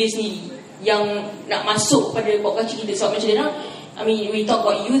sendiri, belia sendiri yang nak masuk pada pop culture kita. So macam dia orang, I mean, we talk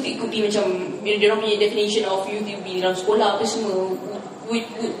about youth, it could be macam dia orang punya definition of youth, it could be dalam sekolah apa semua.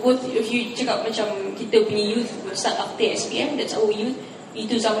 If you cakap macam kita punya youth start after SPM, that's our youth.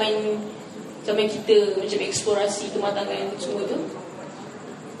 Itu zaman kita macam eksplorasi kematangan semua tu.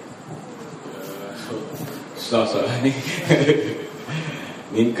 Soalan ni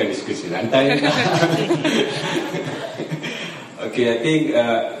ni bukan diskusi lantai. Okay, I think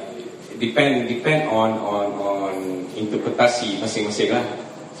depend on interpretasi masing-masing lah.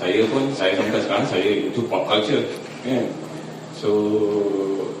 Saya sampai sekarang saya itu pop culture, kan? So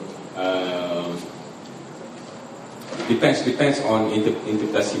depends on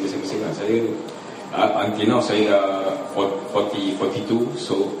interpretasi masing-masing lah. Saya until now saya dah 42,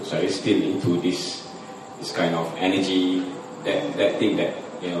 so saya still into this kind of energy, that thing that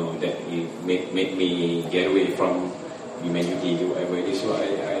that it make me get away from humanity, whatever it is. So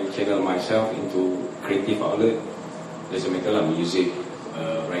I channel myself into creative outlet. Doesn't matter lah, music,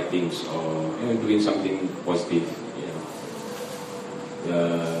 writings, or doing something positive.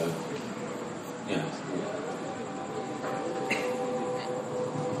 Yeah.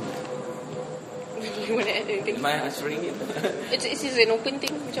 You want to add anything? Am I answering it? It's an open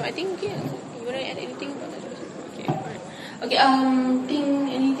thing. Macam I think, yeah. You want to add anything about that? Okay. Alright. Okay.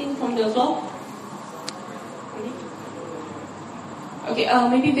 Think anything from the floor? Okay.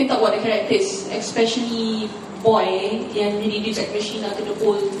 Maybe we can talk about the characters, especially Boy yang jadi Deus Ex Machina to the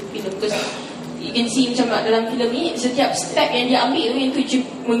whole film, because you can see macam dalam filem ni setiap step yang dia ambil tu itu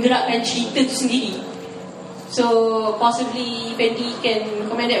menggerakkan cerita tu sendiri. So possibly Fendi can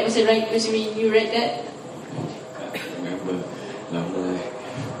comment that was it right because you read that? Remember lama.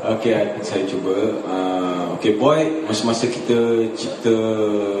 Okay, saya cuba. Okay, Boy, masa-masa kita cipta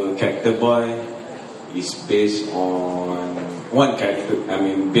karakter Boy is based on one character. I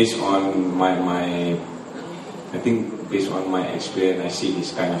mean, based on my I think based on my experience, I see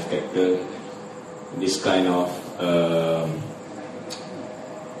this kind of character, this kind of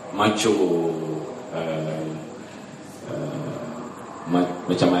macho,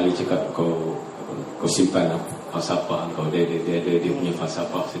 macam Ali cakap, kau simpan falsafah kau, dia punya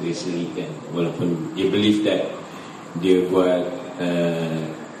falsafah sendiri kan, walaupun dia believe that dia buat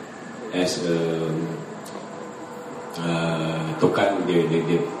as a tokan, dia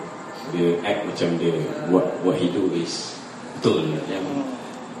act macam dia what he do is betul,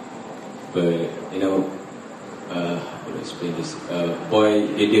 but how to explain this, Boy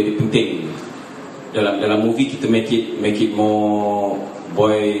dia penting dalam movie. Kita make it more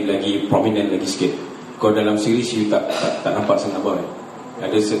Boy lagi prominent lagi sikit. Kalau dalam series you tak nampak sangat Boy.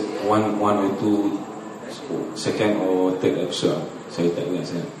 Ada one or two second or third episode, saya tak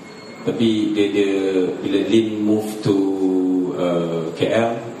ingat sangat. Tapi dia bila Lin move to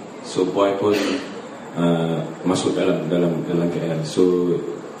KL, so Boy pun masuk dalam KL. So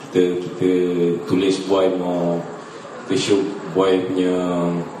kita tulis Boy more, kita show Boy punya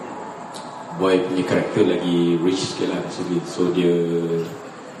karakter lagi rich sikit lah. So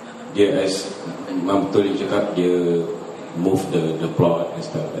dia as memang betul dia cakap, dia move the plot and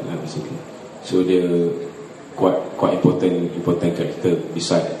stuff like that basically. So dia quite important character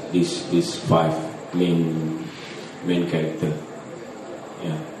beside this five main character.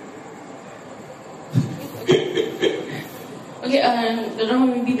 Yeah. Okay,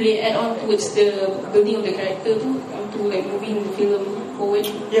 maybe boleh add on towards the building of the character tu, to like moving the film forward.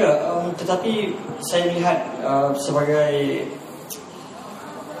 Tetapi saya lihat sebagai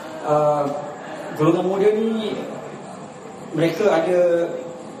golongan muda ni, mereka ada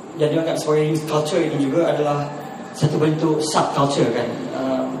yang dianggap sebagai youth culture ini juga adalah satu bentuk subculture kan,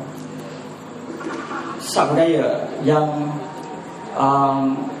 sub-budaya yang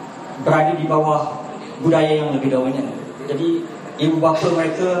berada di bawah budaya yang lebih dominan. Jadi ibu bapa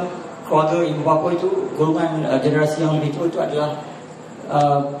mereka, keluarga ibu bapa itu, golongan generasi yang lebih tua itu adalah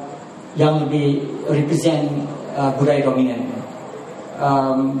yang lebih represent budaya dominan,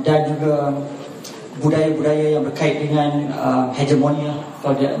 dan juga budaya-budaya yang berkait dengan hegemoni,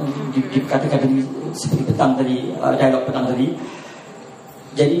 kalau dikatakan seperti petang tadi, dialog petang tadi.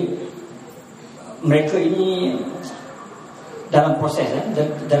 Jadi mereka ini dalam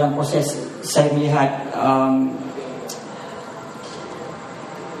proses saya melihat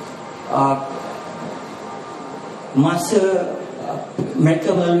masa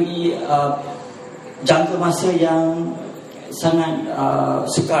mereka melalui jangka masa yang sangat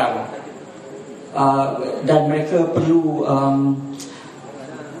sukar, dan mereka perlu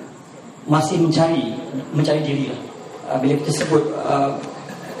masih mencari diri lah. Bila kita sebut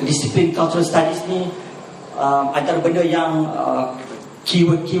disiplin cultural studies ni, antara benda yang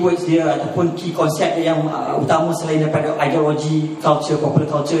keywords dia ataupun key konsep dia yang utama selain daripada ideologi, culture, popular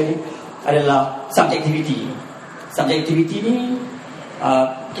culture ni adalah subjectivity. Subjectivity ni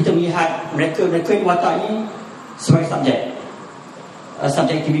kita melihat mereka ni watak ni sebagai subjek.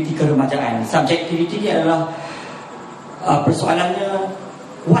 Subjectivity keremajaan. Subjectivity ni adalah persoalannya,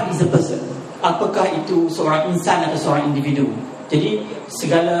 what is a person? Apakah itu seorang insan atau seorang individu? Jadi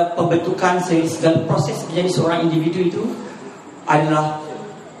segala pembentukan, segala proses menjadi seorang individu itu adalah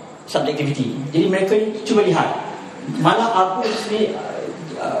subjectivity. Jadi mereka ni cuba lihat, malah aku sendiri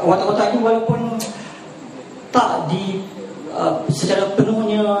watak-watak ini walaupun tak secara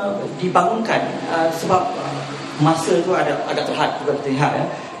penuhnya dibangunkan, sebab masa tu agak terhad juga kita lihat,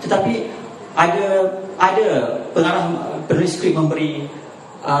 tetapi ada pengarah penulis skrip memberi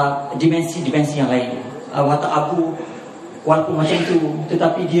dimensi-dimensi yang lain. Watak Abu walaupun macam tu,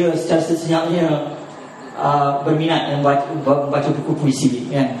 tetapi dia secara sesenyapnya berminat membaca buku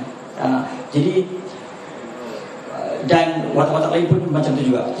puisi, kan? Jadi dan watak-watak lain pun macam tu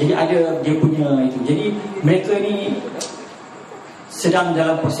juga. Jadi ada dia punya itu. Jadi mereka ni sedang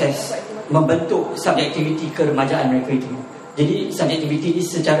dalam proses membentuk subjektiviti keremajaan mereka itu. Jadi subjektiviti ni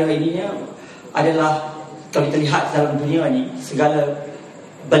secara ininya adalah, kalau kita lihat dalam dunia ni, segala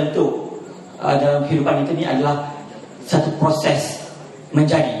bentuk dalam kehidupan kita ni adalah satu proses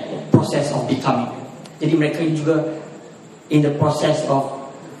menjadi, proses of becoming. Jadi mereka ini juga in the process of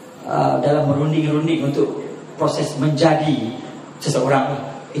dalam merunding-runding untuk proses menjadi seseorang.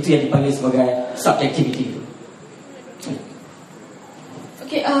 Itu yang dipanggil sebagai subjectivity.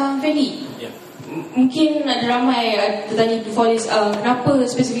 Okay, Fendi, mungkin ada ramai tertanya before this, kenapa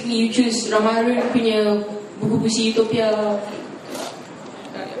specifically you choose Rahman Harun punya buku puisi Utopia?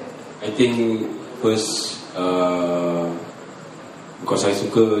 I think first because saya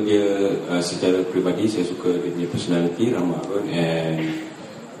suka dia secara peribadi, saya suka dia punya personality Rahman Harun, and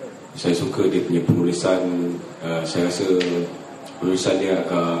saya suka dia punya penulisan. Saya rasa penulisan dia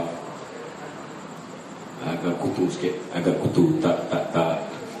agak kutu sikit, tak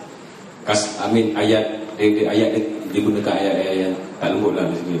ayat dia gunakan ayat-ayat yang tak lembut lah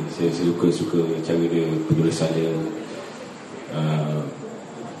basically. Saya suka cara dia, penulisan dia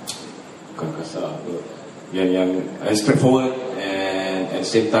bukan kasar, yang straightforward and at the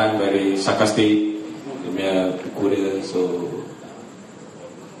same time very sarcastic. Dia punya buku dia so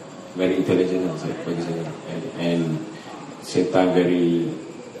very intelligent lah bagi saya, and same time very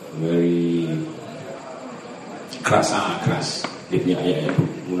keras. Dia punya ayat,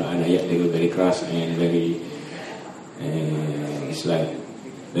 penggunaan ayat dia very keras and very it's like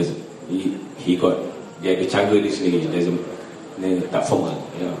he got, dia ada cara dia sendiri, dia tak formal,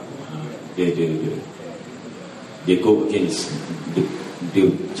 you know. Dia go against dia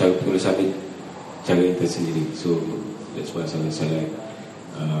cara penulisan dia, cara yang tersendiri. So that's why saya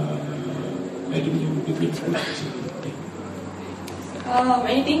like dia punya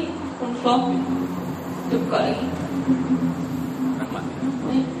anything on the floor? Kita buka lagi.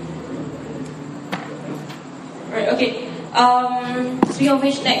 Right, okay. Speaking of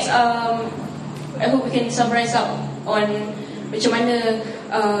which, next, I hope we can summarize up on macam mana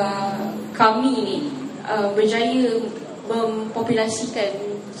kami ni berjaya mempopulasikan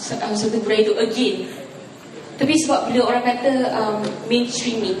satu budaya itu again. Tapi sebab bila orang kata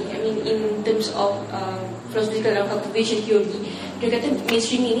mainstreaming, I mean in terms of philosophical and cultivation theory, dia kata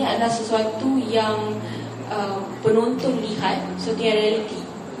mainstreaming ni adalah sesuatu yang penonton lihat, sesuatu yang realiti,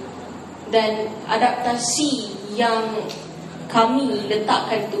 dan adaptasi yang kami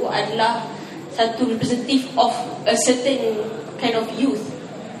letakkan tu adalah satu representative of a certain kind of youth.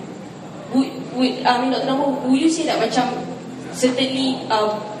 Dr. Namo, would you say that macam certainly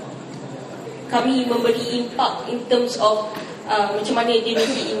kami memberi impact in terms of macam mana dia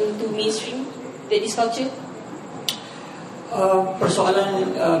make it into mainstream, this culture?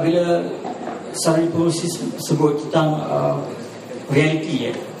 Persoalan bila Sari Penulis sebut tentang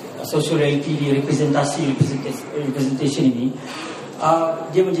reality, social reality di representation ini,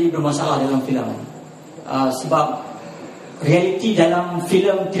 dia menjadi bermasalah dalam filem, sebab reality dalam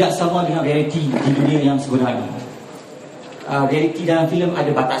filem tidak sama dengan reality di dunia yang sebenarnya. Reality dalam filem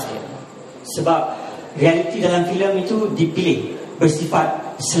ada batas dia, sebab reality dalam filem itu dipilih bersifat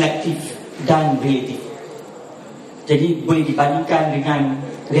selektif dan relatif. Jadi boleh dibandingkan dengan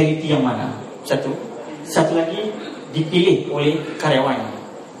realiti yang mana. Satu lagi, dipilih oleh karyawan,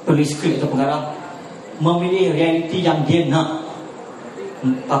 penulis skrip atau pengarah memilih realiti yang dia nak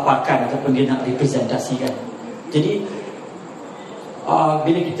paparkan ataupun dia nak representasikan. Jadi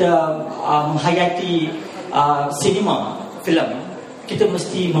bila kita menghayati sinema, filem, kita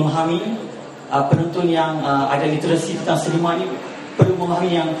mesti memahami penonton yang ada literasi tentang sinema ni perlu memahami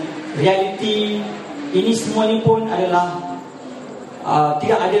yang realiti ini semua ni pun adalah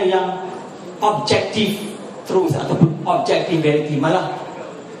tidak ada yang objektif truth ataupun objektif reality. Malah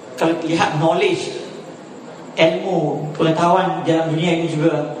kalau lihat knowledge, ilmu, pengetahuan dalam dunia ini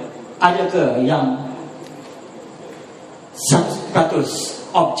juga, ada ke yang 100%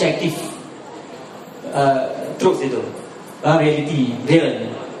 objektif truth itu, reality, real?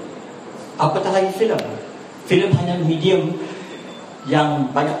 Apatah lagi filem. Filem hanya medium yang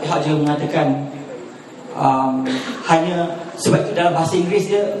banyak pihak juga mengatakan hanya sebab itu dalam bahasa Inggeris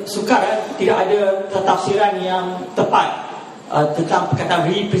dia sukar, tidak ada tafsiran yang tepat tentang perkataan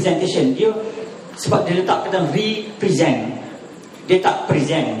representation. Dia sebab dia letak perkataan represent, dia tak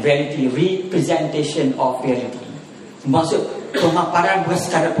present reality, representation of reality. Maksud pemaparan bukan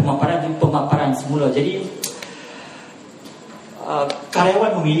sekadar pemaparan, tapi pemaparan semula. Jadi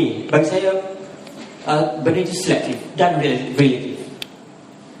karyawan memilih. Bagi saya benda itu selektif dan relatif.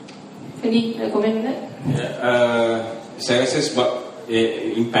 Jadi ada komen tak? Saya rasa sebab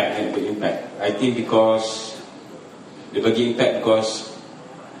impact. I think because dia bagi impact because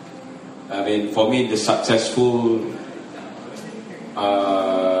I mean for me the successful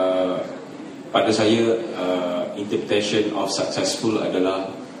pada saya interpretation of successful adalah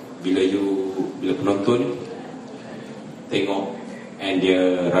bila penonton tengok and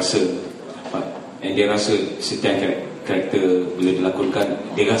dia rasa setiap karakter bila dilakonkan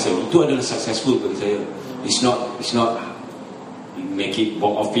dia rasa itu adalah successful bagi saya. It's not make it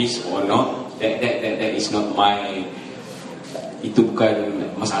box office or not, that is not my, itu bukan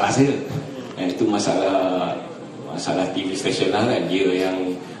masalah saya. Itu masalah TV station lah kan, dia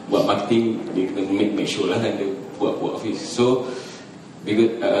yang buat marketing, dia kena make sure lah kan dia buat office. So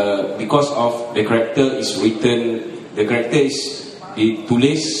because of the character is written, the character is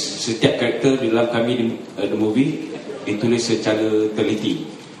ditulis, setiap karakter dalam kami the movie ditulis secara teliti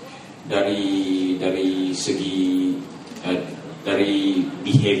dari segi dari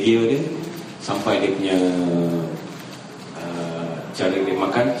behavior dia sampai dia punya cara dia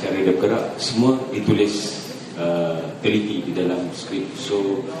makan, cara dia bergerak, semua ditulis teliti di dalam skrip.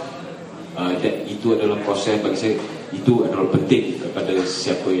 So itu adalah proses bagi saya, itu adalah penting kepada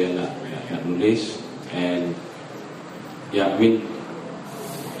siapa yang nak nulis. And I mean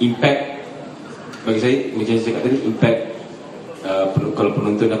impact bagi saya, macam saya kata tadi, impact kalau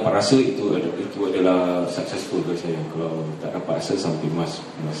penonton dapat rasa itu adalah successful bagi saya. Kalau tak dapat rasa something must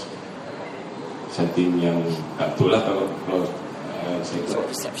something yang tak betul lah. Kalau saya kata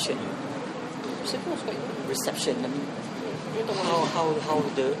reception I mean, how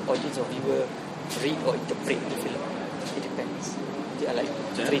the audience or viewer read or interpret the film, it depends. There are like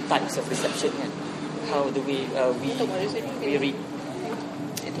 3 types of reception kan. How the way we read.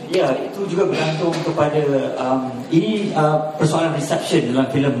 Ya, itu juga bergantung kepada ini persoalan reception dalam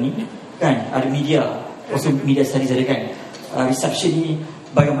filem ni kan. Ada media, also media studies ada kan. Reception ni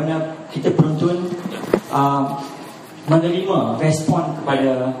bagaimana kita penonton menerima respon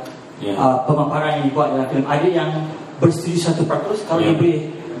kepada pemaparan yang dibuat dalam filem. Ada yang bersetuju 100% kalau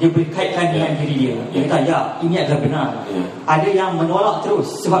dia boleh kaitkan dengan diri dia. Dia kata ya, ini adalah benar. Ada yang menolak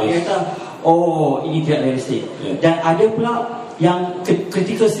terus sebab dia kata oh, ini tidak realistik. Dan ada pula yang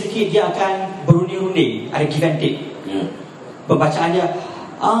kritikal sedikit, dia akan berunding-runding, ada give and take. Pembacaan dia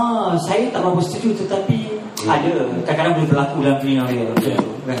saya tak berapa setuju, tetapi ada kadang-kadang boleh berlaku dalam dunia dia.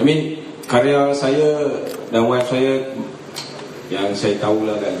 I mean karya saya dan wife saya yang saya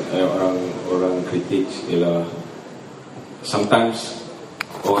tahulah kan, orang kritik ialah sometimes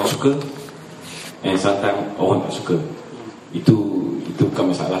orang suka and sometimes orang tak suka. Itu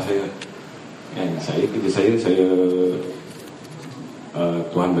bukan masalah saya. And kerja saya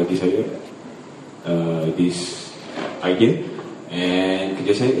Tuhan bagi saya this idea, and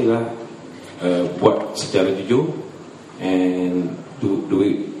kerja saya ialah buat secara jujur and do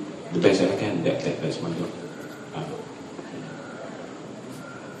it the best I can. That's my job.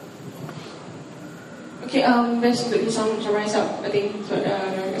 Okay, best to summarize up, I think,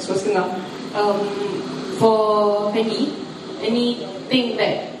 express tengah. For Fendi, anything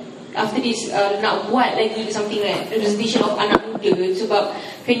that after this nak buat lagi something like representation of anak muda, sebab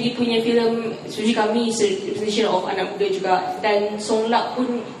Fendi punya filem Suji Kami representation of anak muda juga, dan Songlak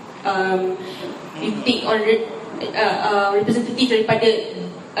pun you take on representative daripada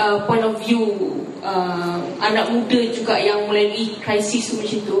point of view anak muda juga yang melalui krisis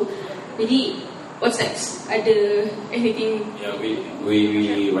macam tu. Jadi what's next? Ada anything? Yeah,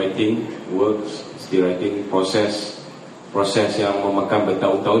 we writing works, still writing proses yang memakan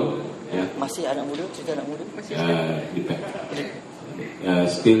bertahun-tahun. Yeah. Masih anak muda, cerita anak muda.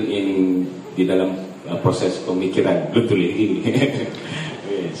 Still di dalam proses pemikiran belum tulis lagi.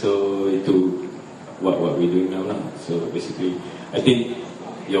 So itu what we doing now lah. So basically, I think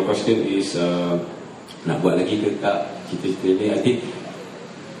your question is nak buat lagi ke tak cerita ni?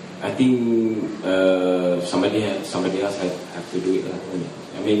 I think somebody else have to do it lah.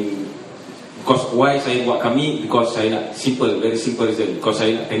 I mean, because why saya buat kami? Because saya nak very simple reason. Because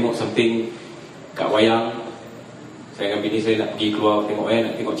saya nak tengok something kat wayang. Saya dengan bini saya nak pergi keluar tengok wayang,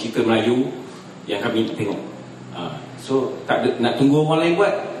 nak tengok cerita Melayu yang kami nak tengok. So tak ada, nak tunggu orang lain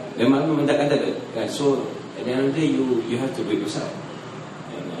buat, memang takkan tak ada. So at the end of the day, you have to do it yourself,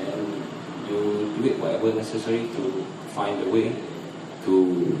 and you do it whatever necessary to find a way to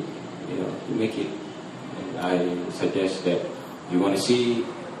to make it. And I suggest that you want to see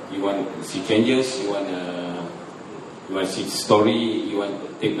changes, you want to see story, you want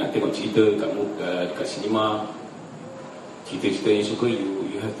nak tengok cerita kat sinema, cerita-cerita yang suka,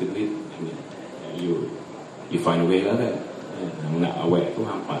 you have to do it. I mean, you find a way lah kan. Nak awet tu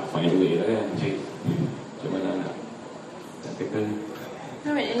hampa find a way lah kan. Macam mana nak katakan.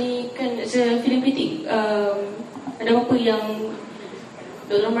 Alright, ini kan as a film critic, ada apa yang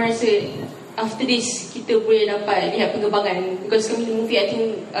Dr. Omar rasa after this kita boleh dapat lihat pengembangan? Because kami the movie I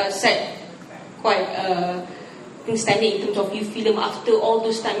think set quite standing in terms of you film after all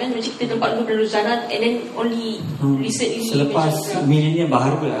those time kan, macam kita nampak dulu Ruzana and then only recently selepas milenium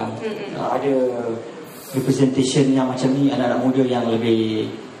baru lah ada representation yang macam ni, anak-anak muda yang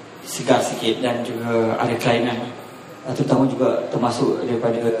lebih segar sikit dan juga ada kelainan, terutama juga termasuk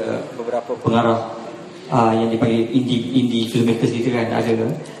daripada beberapa pengarah yang dipanggil indie filmmakers gitu kan, ada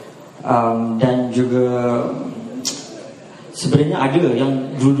dan juga sebenarnya ada yang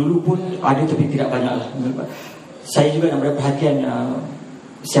dulu-dulu pun ada tapi tidak banyak lah. Saya juga nak beri perhatian,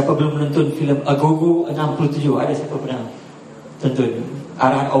 siapa belum menonton filem Agogo 67, ada siapa pernah tonton?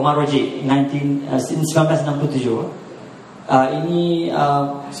 Arahan Omar Rojic 1967. Ini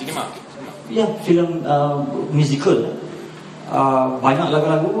Sinema. Ya, filem musical. Banyak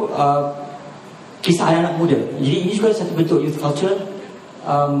lagu-lagu kisah anak-anak muda. Jadi ini juga satu bentuk youth culture,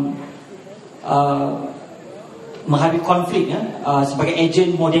 menghadapi konflik sebagai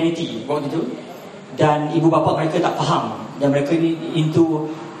agent modernity waktu itu. Dan ibu bapa mereka tak faham, dan mereka ni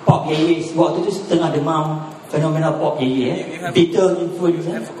into pop ye-ye. Waktu tu tengah demam fenomena pop ye-ye, Beatles influence.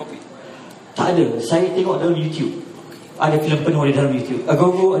 Tak ada, saya tengok dalam YouTube, ada filem penuh di dalam YouTube.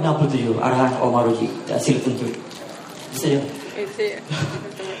 Agogo 67 arahan Omar Rojic. Sila tonton. Saya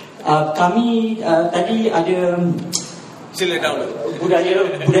kami tadi ada Sila download.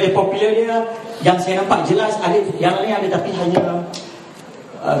 budaya popular dia yang saya nampak jelas ada, yang lain ada tapi hanya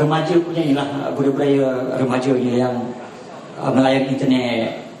remaja punya ni lah, budaya remaja ni yang melayan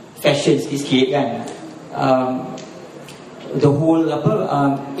internet, fashion sikit-sikit kan, the whole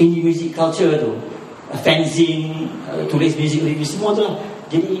indie music culture tu, fanzine, tulis music review, semua tu lah.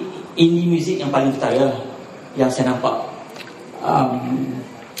 Jadi indie music yang paling utara lah yang saya nampak,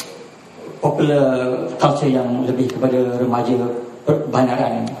 popular culture yang lebih kepada remaja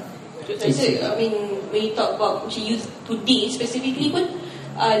bandaran. I mean, when you talk about youth today specifically pun,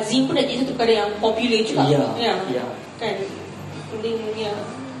 Zine pun dah jadi satu perkara yang popular juga. Ya. Kan.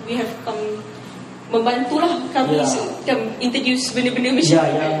 We have membantulah kami introduce benda-benda macam ya,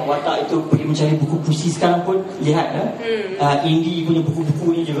 yang watak itu pergi mencari buku puisi sekarang pun lihat indie punya buku-buku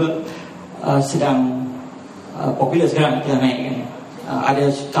ni juga sedang popular sekarang, tengah naik kan.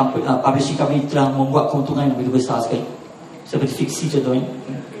 Ada publishing company telah membuat keuntungan yang begitu besar sekali, seperti fiksi contohnya.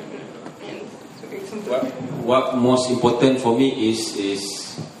 What most important for me is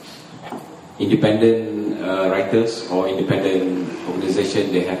independent writers or independent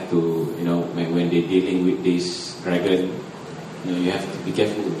organization. They have to, when they're dealing with this dragon, you have to be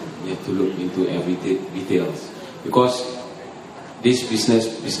careful. You have to look into every details, because this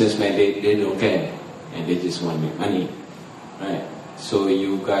businessmen they don't care, and they just want to make money, right? So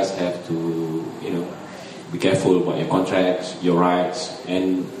you guys have to, be careful about your contracts, your rights,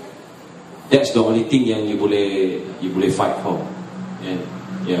 and that's the only thing yang you boleh fight for. And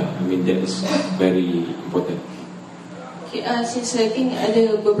yeah, I mean that is very important. Okay, since I think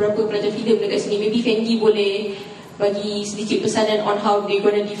ada beberapa pelajar filem dekat sini, maybe Fendi boleh bagi sedikit pesanan on how they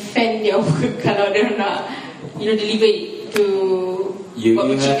gonna defend their work kalau dia nak, deliver it to you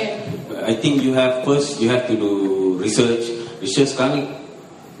have, I think you have to do research sekarang ni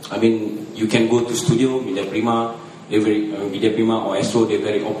I mean, you can go to studio, Media Prima, Media Prima or Astro, they're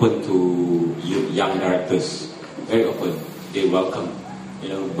very open to young directors. Very open. They welcome,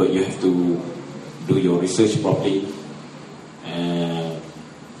 but you have to do your research properly and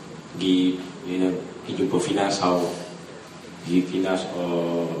jumpa Finas, how Finas,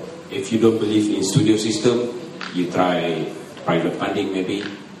 or if you don't believe in studio system, you try private funding maybe.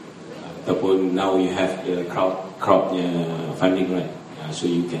 Ataupun now you have the crowd funding, right? So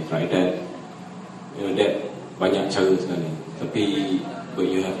you can try that. That banyak cara sebenarnya. But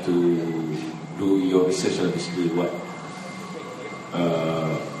you have to do your research basically what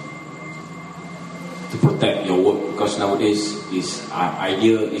to protect your work, because nowadays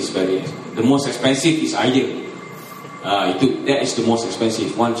idea is the most expensive is idea. That is the most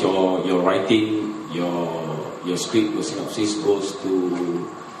expensive. Once your writing, your script, your synopsis goes to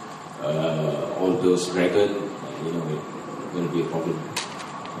all those dragon, it's going to be a problem.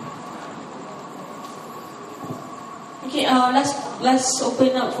 Okay, let's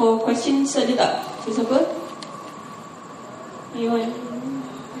open up for questions. Ada tak? Siapa? Anyone?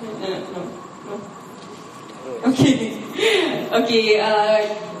 No. Okay.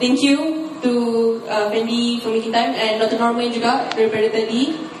 Thank you to Fendi for making time, and Dr. Norman juga daripada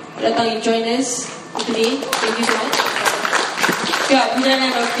tadi datang join us today. Thank you so much.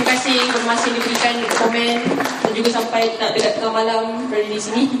 Perjalanan, terima kasih informasi yang diberikan, komen, dan juga sampai nak dekat tengah malam berada di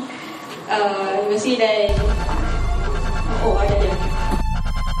sini. Terima kasih dan ada